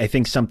 I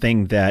think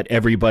something that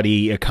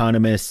everybody,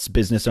 economists,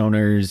 business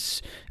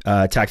owners,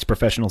 tax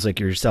professionals like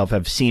yourself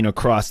have seen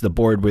across the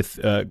board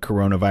with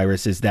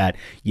coronavirus is that,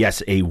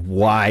 yes, a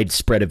wide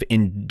spread of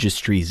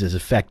industries is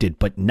affected,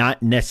 but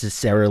not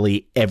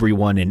necessarily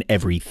everyone and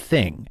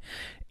everything.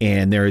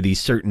 And there are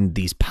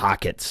these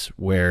pockets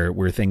where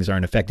things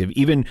aren't effective,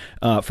 even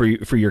for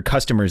your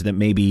customers that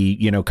maybe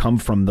come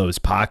from those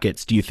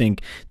pockets. Do you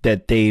think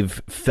that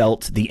they've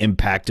felt the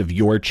impact of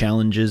your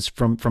challenges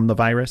from the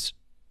virus?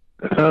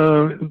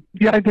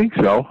 Yeah, I think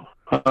so.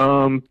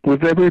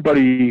 With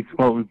everybody,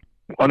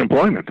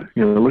 unemployment.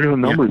 Look at the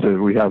numbers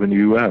that we have in the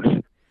U.S.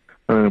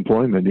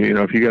 Unemployment.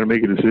 If you got to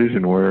make a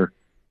decision where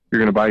you're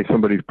going to buy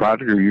somebody's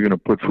product or you're going to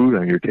put food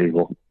on your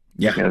table.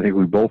 Yeah, and I think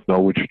we both know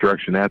which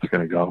direction that's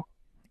going to go.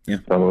 Yeah.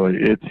 So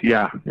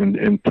and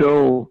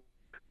until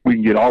we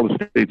can get all the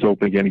states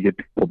open again and get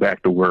people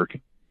back to work,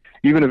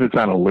 even if it's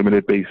on a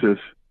limited basis,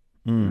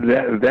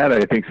 that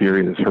I think is the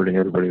area that's hurting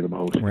everybody the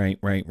most. Right.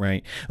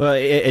 Well,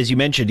 as you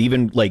mentioned,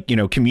 even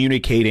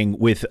communicating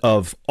with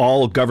of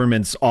all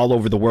governments all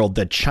over the world,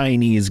 the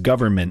Chinese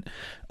government,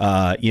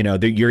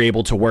 you're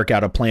able to work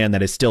out a plan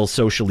that is still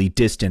socially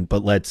distant,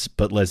 but let's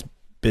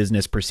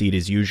business proceed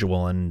as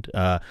usual. And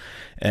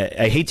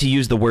I hate to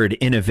use the word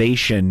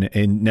innovation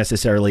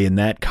necessarily in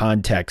that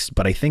context,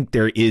 but I think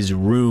there is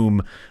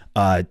room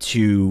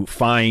to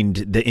find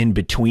the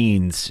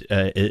in-betweens,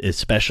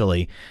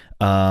 especially,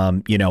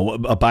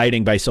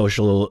 abiding by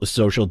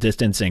social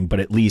distancing, but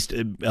at least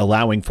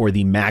allowing for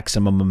the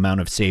maximum amount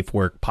of safe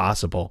work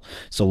possible.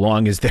 So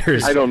long as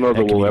there's, I don't know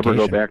that we'll ever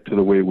go back to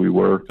the way we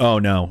were. Oh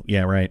no.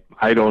 Yeah. Right.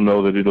 I don't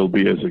know that it'll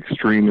be as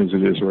extreme as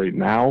it is right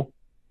now.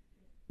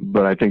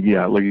 But I think,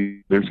 there's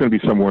going to be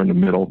somewhere in the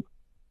middle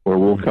where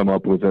we'll come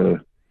up with a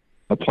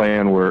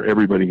plan where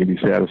everybody can be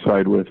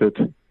satisfied with it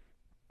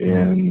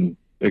and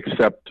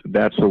accept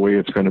that's the way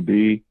it's going to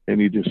be,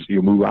 and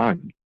you move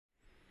on.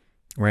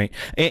 Right.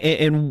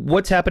 And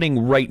what's happening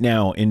right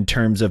now in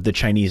terms of the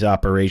Chinese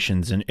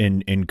operations in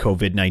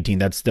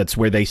COVID-19? That's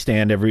where they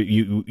stand.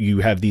 You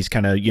have these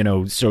kind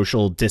of,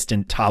 social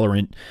distant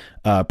tolerant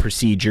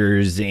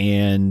procedures,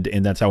 and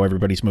that's how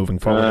everybody's moving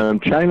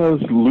forward.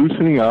 China's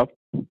loosening up.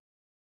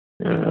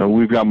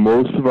 We've got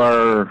most of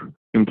our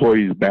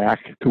employees back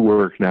to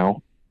work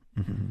now.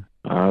 Mm-hmm.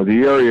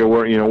 The area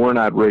where, we're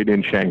not right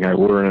in Shanghai.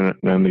 We're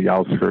in the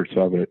outskirts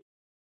of it.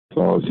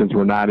 So since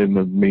we're not in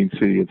the main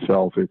city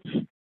itself, it's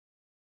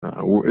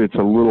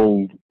a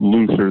little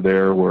looser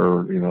there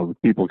where,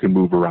 people can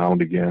move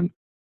around again.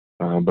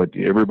 But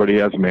everybody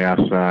has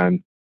masks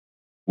on.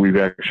 We've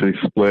actually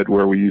split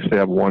where we used to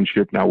have one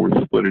shift. Now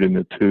we're split it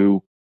into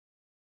two,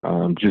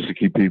 just to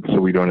keep people,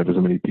 so we don't have as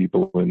many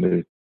people in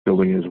the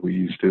building as we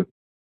used to.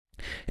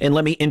 And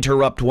let me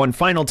interrupt one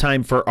final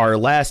time for our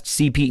last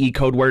CPE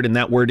code word, and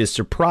that word is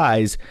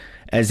surprise,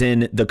 as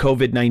in the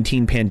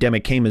COVID-19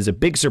 pandemic came as a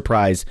big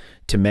surprise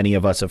to many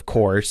of us, of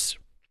course.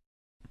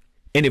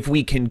 And if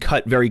we can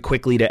cut very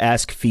quickly to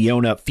ask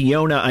Fiona,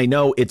 I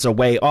know it's a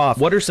way off.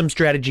 What are some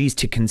strategies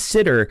to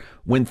consider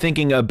when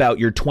thinking about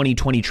your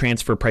 2020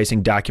 transfer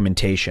pricing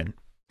documentation?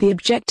 The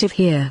objective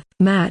here,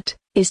 Matt,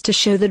 is to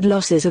show that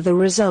losses are the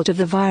result of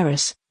the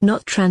virus,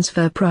 not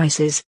transfer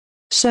prices.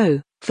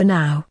 So, for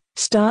now,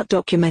 start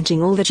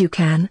documenting all that you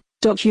can.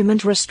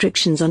 Document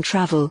restrictions on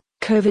travel,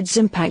 COVID's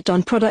impact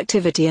on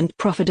productivity and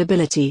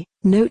profitability,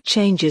 note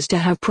changes to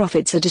how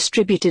profits are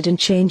distributed and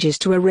changes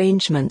to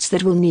arrangements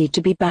that will need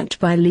to be backed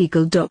by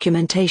legal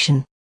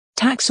documentation.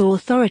 Tax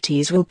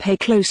authorities will pay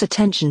close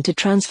attention to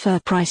transfer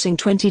pricing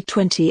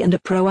 2020, and a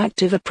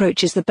proactive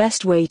approach is the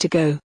best way to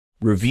go.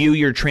 Review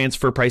your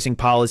transfer pricing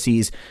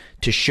policies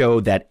to show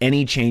that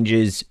any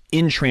changes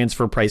in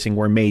transfer pricing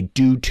were made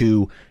due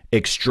to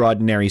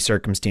extraordinary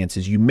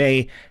circumstances. You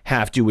may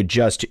have to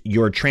adjust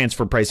your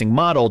transfer pricing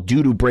model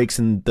due to breaks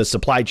in the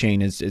supply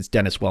chain, as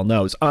Dennis well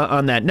knows.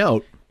 On that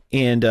note,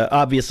 and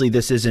obviously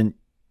this isn't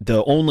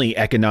the only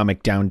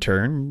economic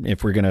downturn,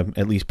 if we're going to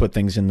at least put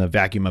things in the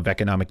vacuum of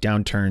economic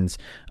downturns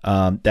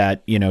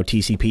that,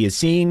 TCP is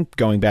seeing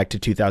going back to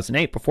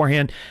 2008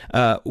 beforehand.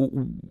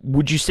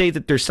 Would you say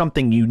that there's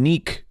something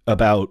unique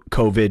about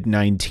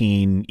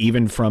COVID-19,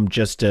 even from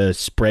just a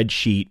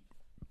spreadsheet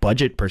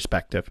budget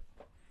perspective?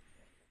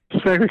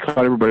 It's actually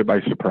caught everybody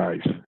by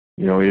surprise.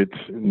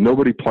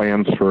 Nobody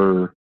plans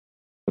for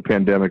a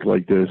pandemic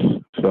like this.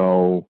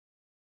 So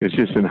it's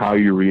just in how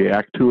you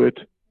react to it.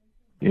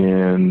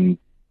 And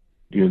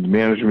the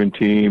management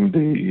team,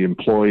 the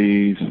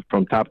employees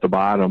from top to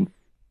bottom,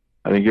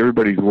 I think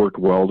everybody's worked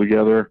well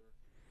together.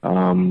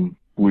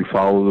 We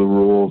follow the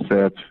rules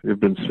that have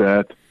been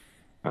set.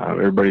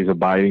 Everybody's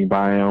abiding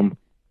by them.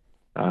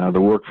 The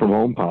work from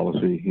home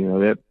policy,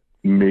 that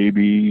may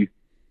be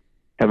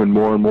having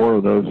more and more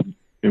of those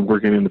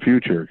working in the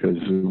future,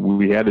 because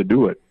we had to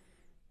do it,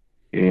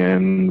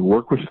 and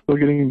work was still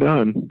getting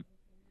done.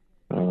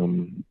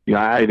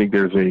 I think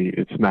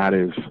it's not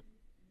as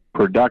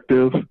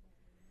productive.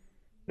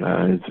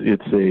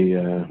 It's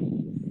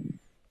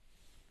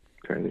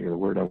trying to think of the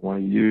word I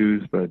want to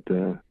use, but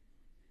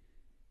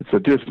it's a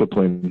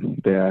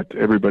discipline that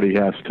everybody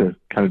has to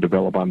kind of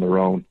develop on their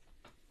own.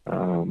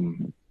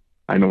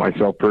 I know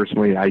myself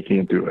personally, I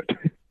can't do it.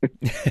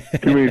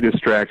 Too many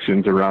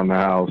distractions around the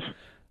house.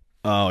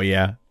 Oh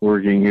yeah,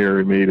 working here,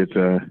 it made it.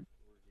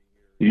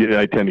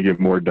 I tend to get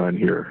more done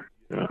here.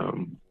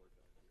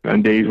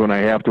 On days when I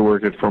have to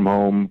work it from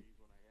home,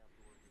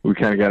 we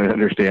kind of got an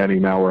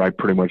understanding now where I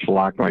pretty much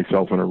lock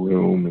myself in a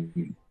room,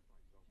 and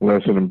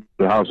unless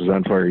the house is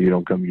on fire, you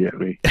don't come get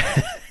me.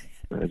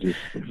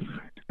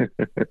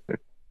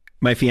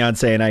 My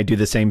fiance and I do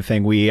the same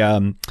thing. We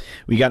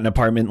got an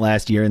apartment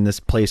last year in this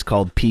place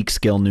called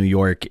Peekskill, New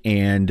York,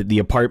 and the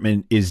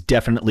apartment is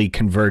definitely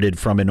converted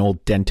from an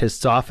old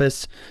dentist's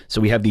office. So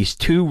we have these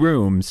two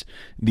rooms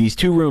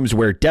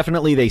where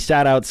definitely they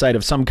sat outside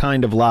of some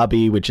kind of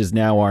lobby, which is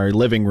now our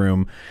living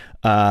room.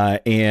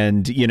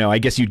 And I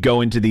guess you'd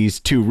go into these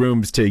two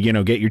rooms to,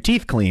 get your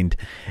teeth cleaned,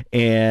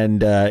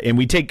 and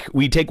we take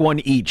one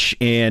each.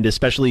 And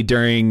especially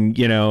during,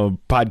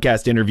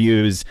 podcast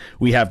interviews,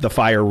 we have the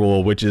fire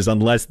rule, which is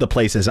unless the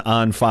place is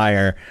on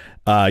fire,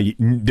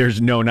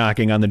 there's no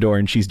knocking on the door,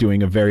 and she's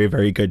doing a very,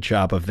 very good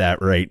job of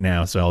that right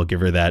now. So I'll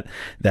give her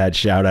that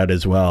shout out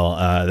as well.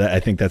 I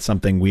think that's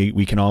something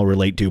we can all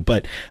relate to,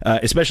 but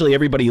especially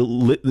everybody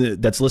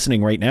that's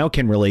listening right now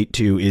can relate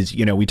to is,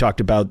 we talked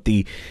about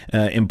the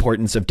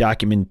importance of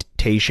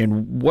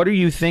documentation. What are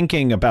you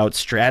thinking about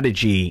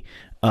strategy,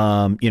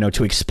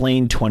 to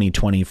explain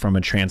 2020 from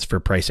a transfer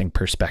pricing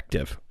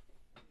perspective?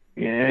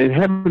 Yeah, I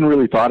haven't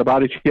really thought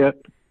about it yet.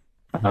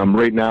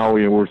 Right now,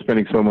 we're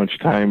spending so much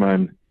time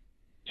on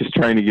just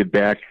trying to get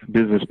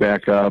business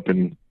back up,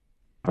 and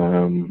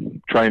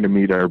trying to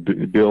meet our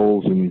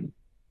bills, and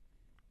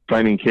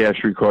finding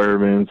cash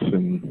requirements,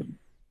 and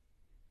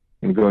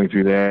going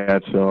through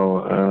that.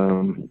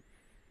 So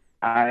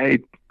I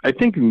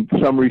think in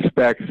some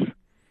respects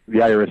the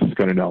IRS is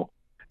going to know.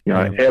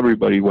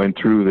 Everybody went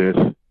through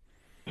this.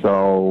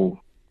 So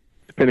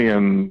depending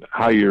on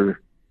how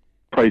your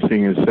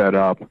pricing is set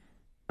up,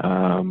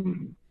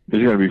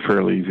 it's going to be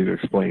fairly easy to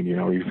explain.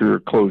 If you're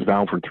closed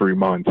down for 3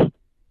 months,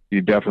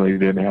 you definitely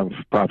didn't have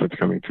profits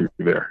coming through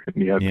there, and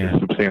you had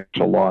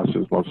substantial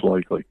losses most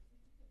likely.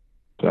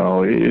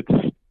 So it's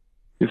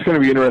going to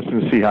be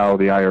interesting to see how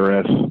the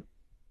IRS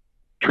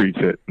treats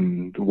it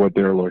and what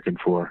they're looking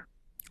for.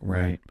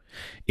 Right.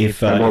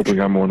 I'm hoping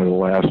I'm one of the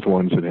last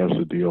ones that has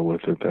to deal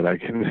with it, that I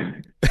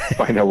can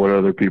find out what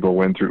other people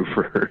went through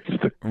first.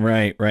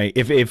 Right.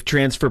 If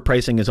transfer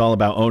pricing is all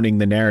about owning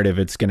the narrative,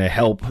 it's going to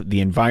help the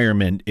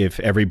environment if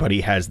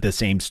everybody has the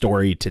same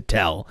story to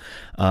tell,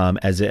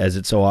 as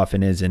it so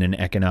often is in an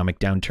economic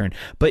downturn.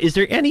 But is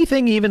there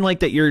anything even like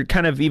that you're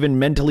kind of even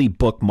mentally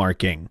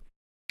bookmarking,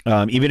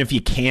 even if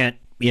you can't,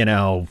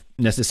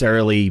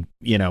 necessarily,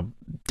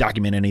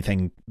 document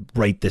anything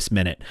right this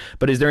minute,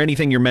 but is there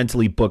anything you're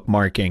mentally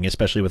bookmarking,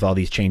 especially with all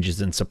these changes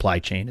in supply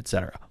chain, et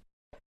cetera?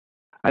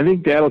 I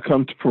think that'll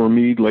come for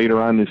me later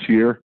on this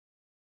year.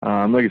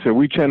 Like I said,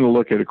 we tend to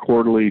look at a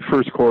quarterly.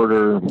 First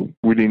quarter,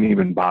 we didn't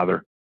even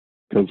bother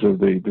because of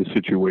the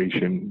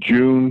situation.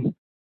 June,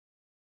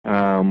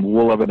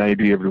 we'll have an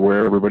idea of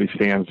where everybody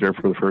stands there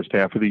for the first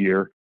half of the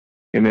year.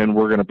 And then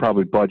we're going to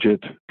probably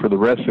budget for the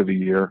rest of the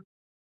year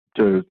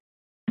to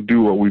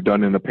do what we've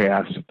done in the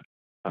past,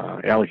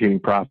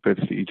 allocating profits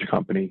to each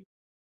company,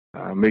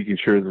 making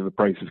sure that the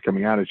prices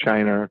coming out of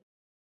China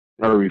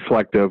are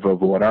reflective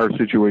of what our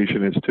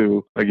situation is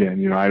too.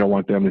 Again, I don't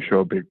want them to show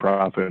a big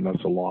profit and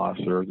us a loss,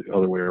 or the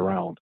other way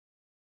around.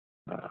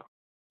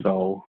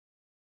 So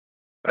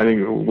I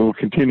think we'll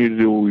continue to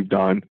do what we've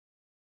done,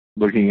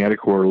 looking at it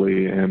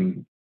quarterly,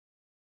 and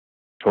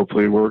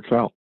hopefully it works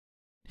out.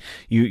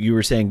 You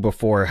were saying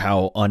before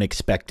how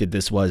unexpected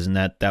this was, and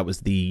that was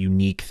the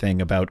unique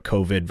thing about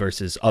COVID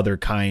versus other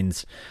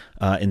kinds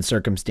and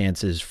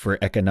circumstances for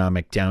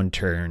economic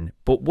downturn.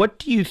 But what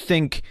do you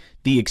think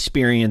the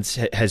experience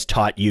has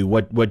taught you?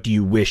 What do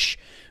you wish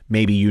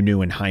maybe you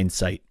knew in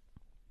hindsight?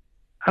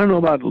 I don't know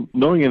about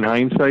knowing in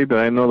hindsight, but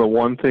I know the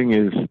one thing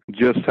is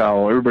just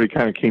how everybody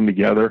kind of came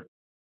together,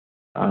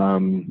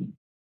 looking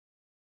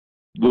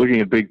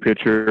at big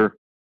picture,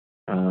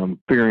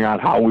 figuring out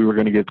how we were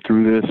going to get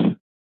through this.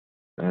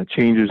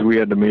 Changes we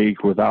had to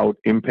make without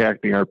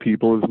impacting our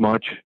people as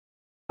much.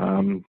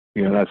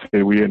 That's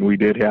we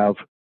did have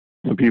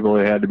some people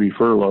that had to be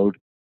furloughed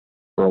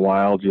for a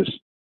while just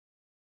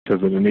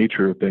because of the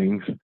nature of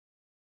things.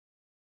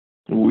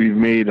 We've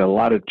made a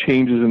lot of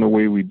changes in the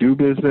way we do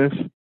business.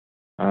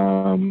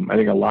 I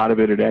think a lot of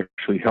it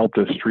actually helped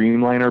us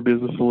streamline our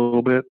business a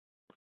little bit.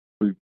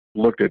 We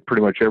looked at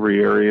pretty much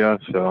every area,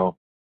 so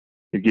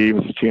it gave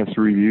us a chance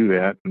to review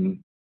that and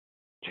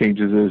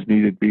changes as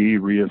needed be,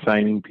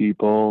 reassigning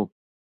people,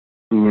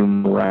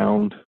 moving them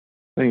around.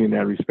 I think in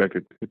that respect,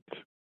 it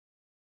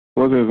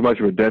wasn't as much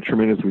of a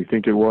detriment as we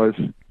think it was.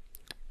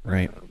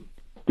 Right.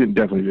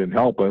 Definitely didn't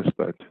help us,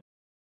 but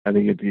I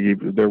think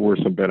there were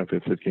some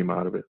benefits that came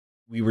out of it.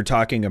 We were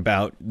talking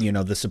about,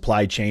 the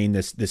supply chain,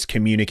 this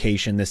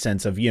communication, the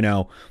sense of,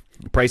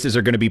 prices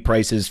are going to be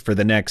prices for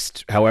the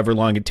next however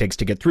long it takes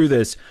to get through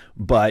this.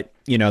 But,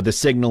 the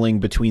signaling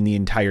between the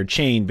entire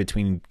chain,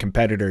 between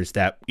competitors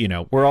that,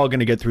 we're all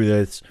going to get through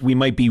this. We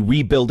might be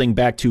rebuilding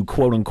back to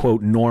quote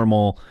unquote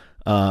normal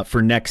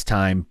for next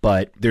time.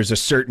 But there's a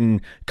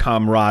certain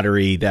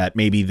camaraderie that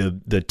maybe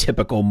the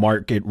typical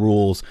market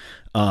rules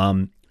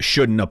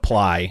shouldn't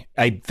apply.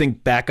 I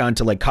think back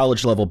onto like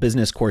college level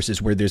business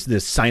courses where there's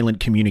this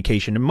silent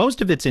communication, and most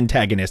of it's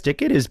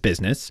antagonistic. It is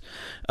business.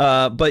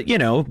 But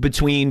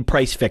between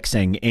price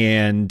fixing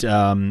and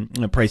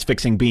price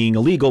fixing being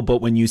illegal.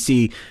 But when you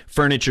see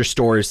furniture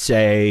stores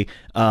say,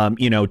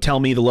 tell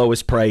me the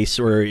lowest price,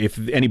 or if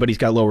anybody's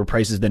got lower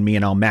prices than me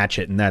and I'll match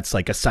it. And that's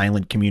like a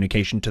silent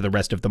communication to the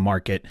rest of the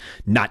market,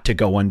 not to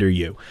go under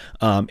you.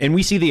 And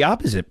we see the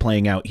opposite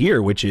playing out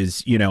here, which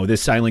is,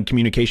 this silent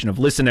communication of,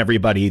 listen,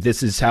 everybody,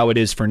 this is how it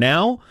is for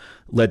now.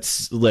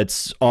 Let's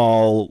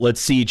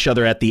see each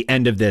other at the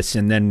end of this,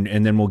 and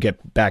then we'll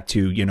get back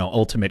to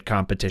ultimate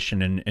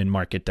competition and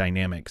market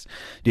dynamics.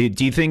 Do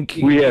you think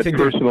we had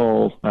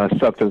personal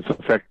stuff that's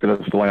affected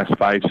us the last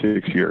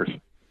 5-6 years,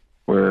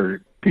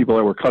 where people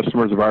that were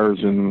customers of ours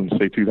in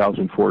say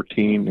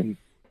 2014 and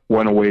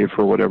went away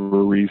for whatever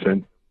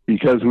reason,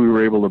 because we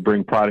were able to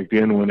bring product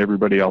in when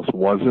everybody else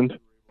wasn't,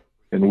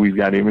 and we've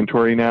got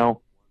inventory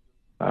now.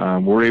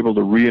 We're able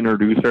to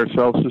reintroduce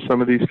ourselves to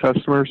some of these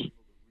customers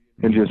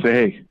and just say,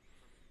 hey,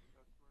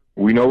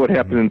 we know what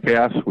happened in the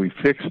past. We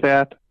fixed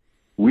that.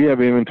 We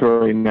have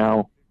inventory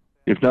now.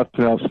 If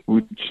nothing else,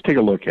 just take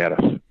a look at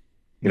us.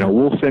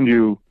 We'll send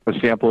you a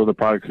sample of the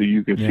product so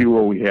you can see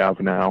what we have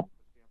now.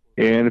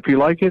 And if you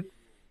like it,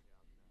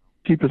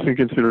 keep us in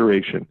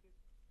consideration.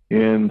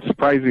 And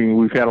surprisingly,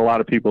 we've had a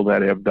lot of people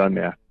that have done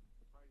that.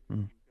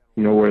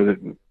 Where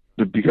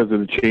because of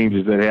the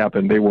changes that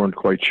happened, they weren't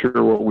quite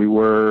sure what we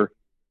were.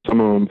 Some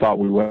of them thought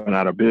we went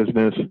out of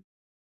business.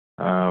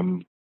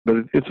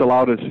 But it's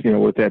allowed us,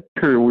 with that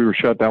period we were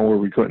shut down where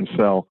we couldn't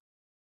sell,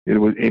 it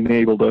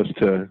enabled us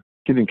to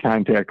get in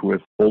contact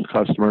with old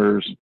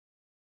customers,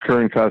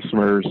 current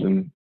customers,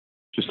 and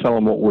just tell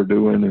them what we're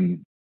doing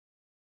and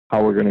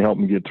how we're going to help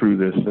them get through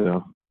this.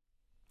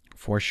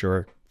 For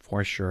sure.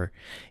 For sure.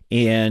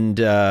 And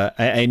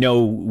I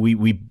know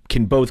we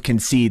can both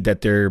concede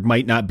that there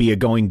might not be a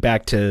going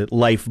back to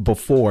life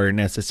before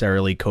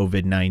necessarily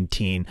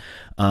COVID-19.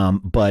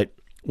 But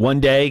one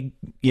day,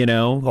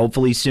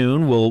 hopefully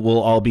soon,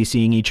 we'll all be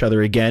seeing each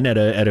other again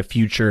at a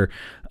future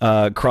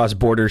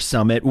cross-border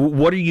summit.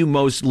 What are you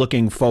most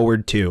looking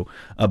forward to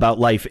about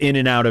life in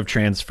and out of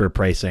transfer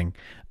pricing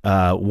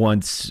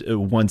once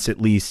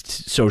at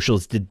least social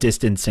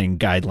distancing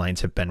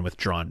guidelines have been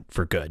withdrawn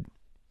for good?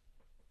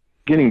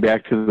 Getting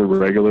back to the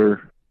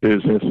regular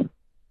business,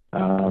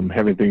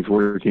 having things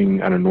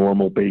working on a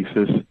normal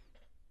basis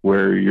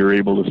where you're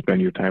able to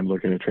spend your time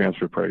looking at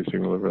transfer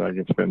pricing, whether I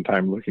can spend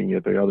time looking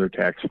at the other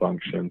tax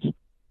functions,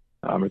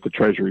 at the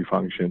treasury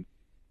function,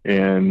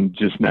 and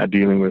just not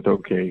dealing with,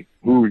 okay,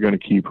 who are we going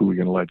to keep, who are we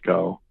going to let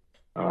go?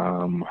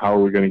 How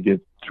are we going to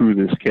get through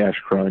this cash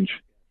crunch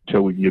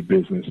until we get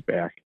business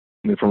back?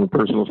 And then from a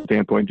personal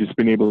standpoint, just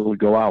being able to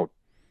go out.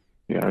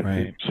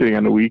 Right. Sitting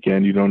on the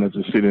weekend, you don't have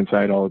to sit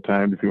inside all the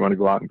time. If you want to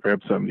go out and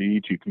grab something to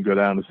eat, you can go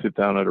down and sit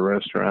down at a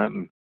restaurant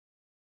and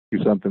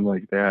do something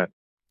like that.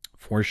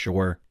 For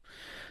sure.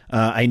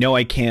 I know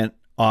I can't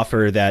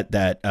offer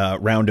that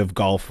round of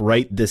golf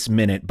right this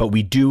minute, but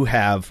we do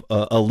have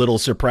a little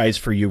surprise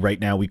for you right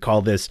now. We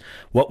call this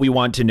What We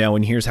Want to Know,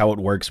 and here's how it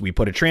works. We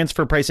put a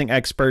transfer pricing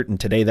expert, and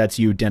today that's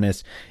you,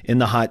 Dennis, in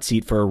the hot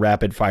seat for a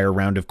rapid fire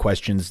round of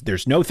questions.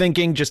 There's no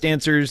thinking, just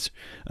answers.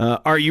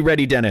 Are you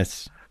ready,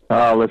 Dennis?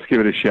 Let's give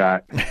it a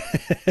shot.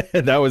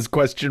 That was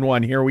question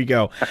one. Here we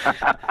go.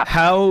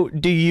 How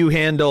do you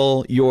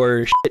handle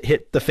your shit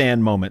hit the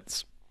fan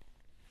moments?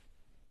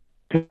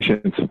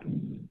 Patience.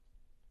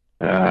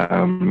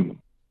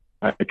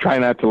 I try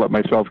not to let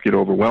myself get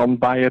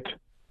overwhelmed by it.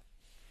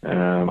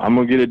 I'm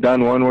going to get it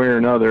done one way or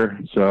another.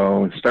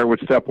 So start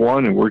with step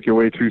 1 and work your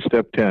way through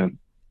step 10.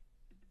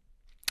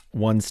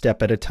 One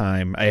step at a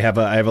time. I have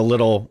a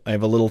little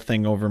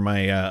thing over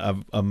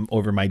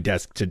my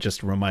desk to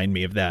just remind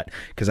me of that,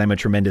 because I'm a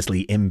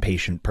tremendously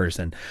impatient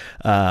person.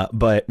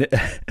 But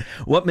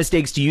what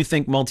mistakes do you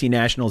think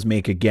multinationals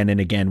make again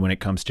and again when it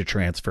comes to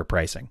transfer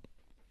pricing?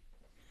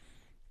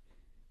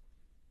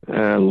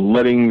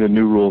 Letting the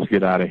new rules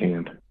get out of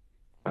hand.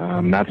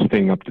 Not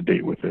staying up to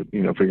date with it.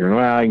 Figuring,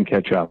 well, I can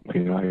catch up. I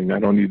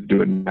don't need to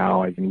do it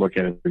now. I can look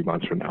at it 3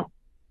 months from now.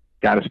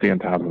 Got to stay on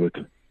top of it.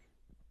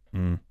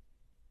 Mm.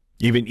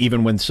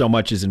 Even when so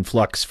much is in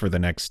flux for the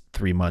next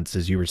 3 months,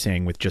 as you were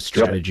saying, with just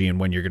strategy and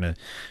when you're going to,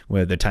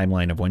 with the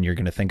timeline of when you're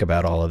going to think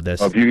about all of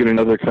this. Well, if you get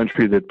another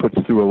country that puts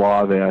through a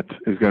law that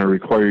is going to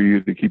require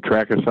you to keep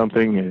track of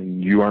something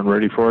and you aren't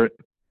ready for it,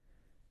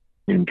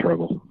 you're in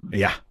trouble.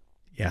 Yeah,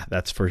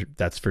 that's for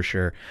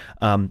sure.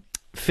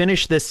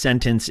 Finish this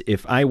sentence.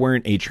 If I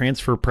weren't a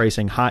transfer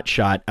pricing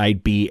hotshot,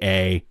 I'd be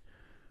a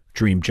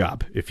dream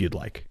job, if you'd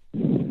like.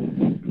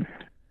 I'm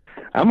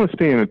going to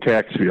stay in the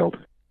tax field.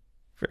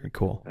 Very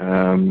cool.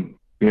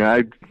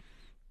 I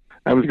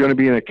was going to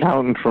be an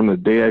accountant from the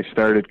day I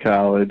started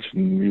college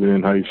and even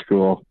in high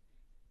school.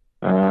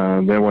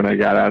 Then when I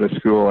got out of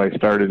school, I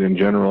started in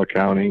general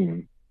accounting.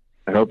 And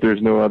I hope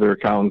there's no other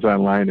accountants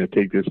online that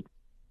take this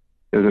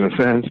as an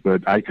offense,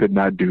 but I could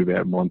not do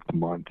that month to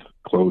month,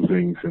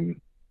 closings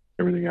and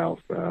everything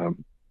else.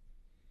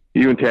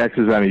 Even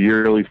taxes on a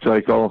yearly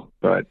cycle,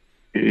 but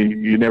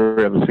you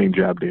never have the same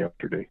job day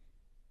after day.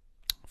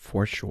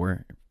 For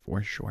sure.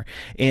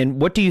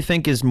 And what do you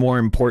think is more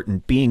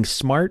important, being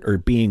smart or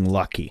being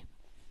lucky?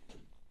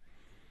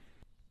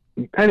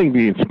 I think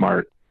being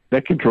smart.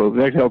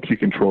 That helps you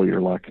control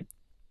your luck.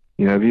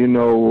 If you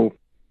know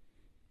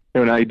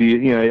an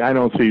idea, I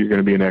don't say you're going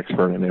to be an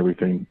expert on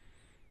everything,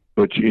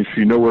 but if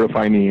you know where to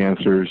find the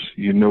answers,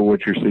 you know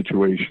what your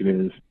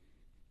situation is,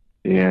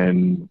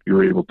 and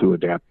you're able to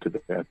adapt to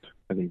that.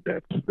 I think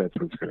that's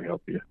what's going to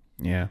help you.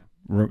 Yeah.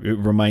 It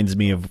reminds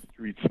me of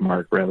street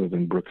smart rather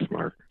than brook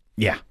smart.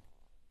 Yeah.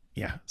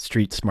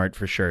 Street smart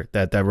for sure.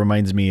 That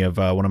reminds me of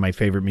one of my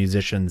favorite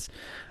musicians.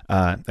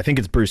 I think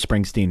it's Bruce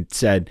Springsteen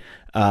said,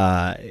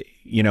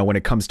 when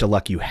it comes to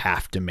luck, you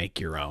have to make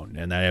your own.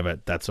 And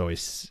that's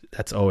always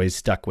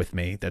stuck with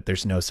me, that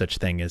there's no such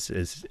thing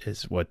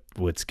as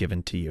what's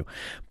given to you.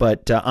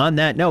 But on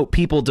that note,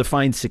 people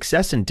define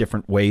success in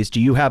different ways.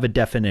 Do you have a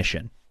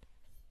definition?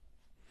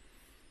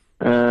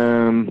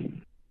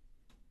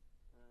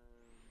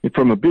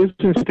 From a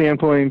business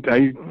standpoint,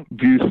 I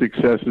view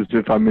success as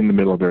if I'm in the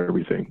middle of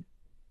everything.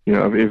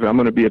 If I'm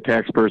going to be a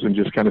tax person,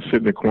 just kind of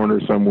sit in a corner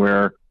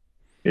somewhere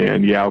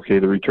and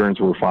the returns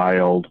were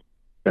filed,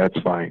 that's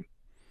fine.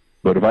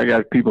 But if I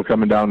got people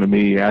coming down to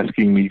me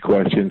asking me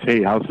questions,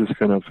 hey, how's this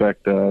going to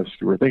affect us?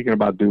 We're thinking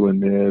about doing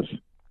this,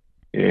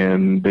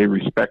 and they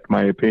respect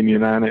my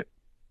opinion on it,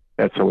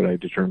 that's how I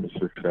determine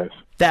success.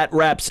 That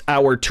wraps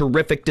our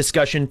terrific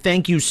discussion.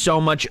 Thank you so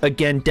much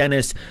again,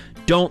 Dennis.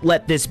 Don't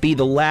let this be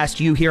the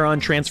last you hear on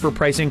transfer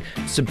pricing.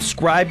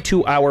 Subscribe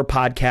to our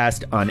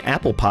podcast on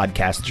Apple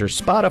Podcasts or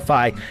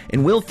Spotify,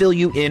 and we'll fill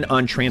you in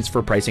on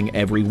transfer pricing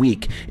every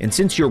week. And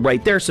since you're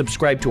right there,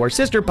 subscribe to our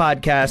sister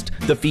podcast,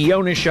 The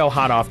Fiona Show,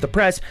 hot off the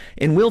press,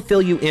 and we'll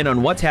fill you in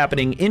on what's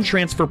happening in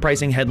transfer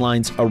pricing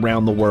headlines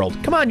around the world.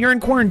 Come on, you're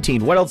in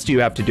quarantine. What else do you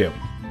have to do?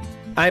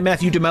 I'm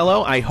Matthew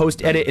DeMello. I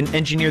host, edit, and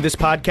engineer this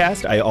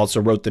podcast. I also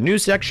wrote the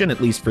news section,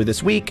 at least for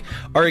this week.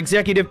 Our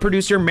executive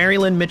producer,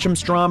 Marilyn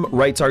Mitchum-Strom,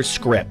 writes our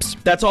scripts.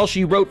 That's all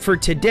she wrote for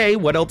today.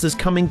 What else is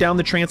coming down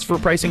the transfer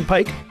pricing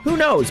pike? Who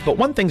knows? But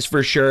one thing's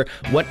for sure,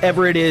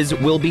 whatever it is,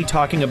 we'll be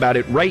talking about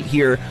it right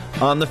here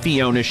on The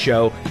Fiona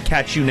Show.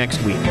 Catch you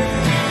next week.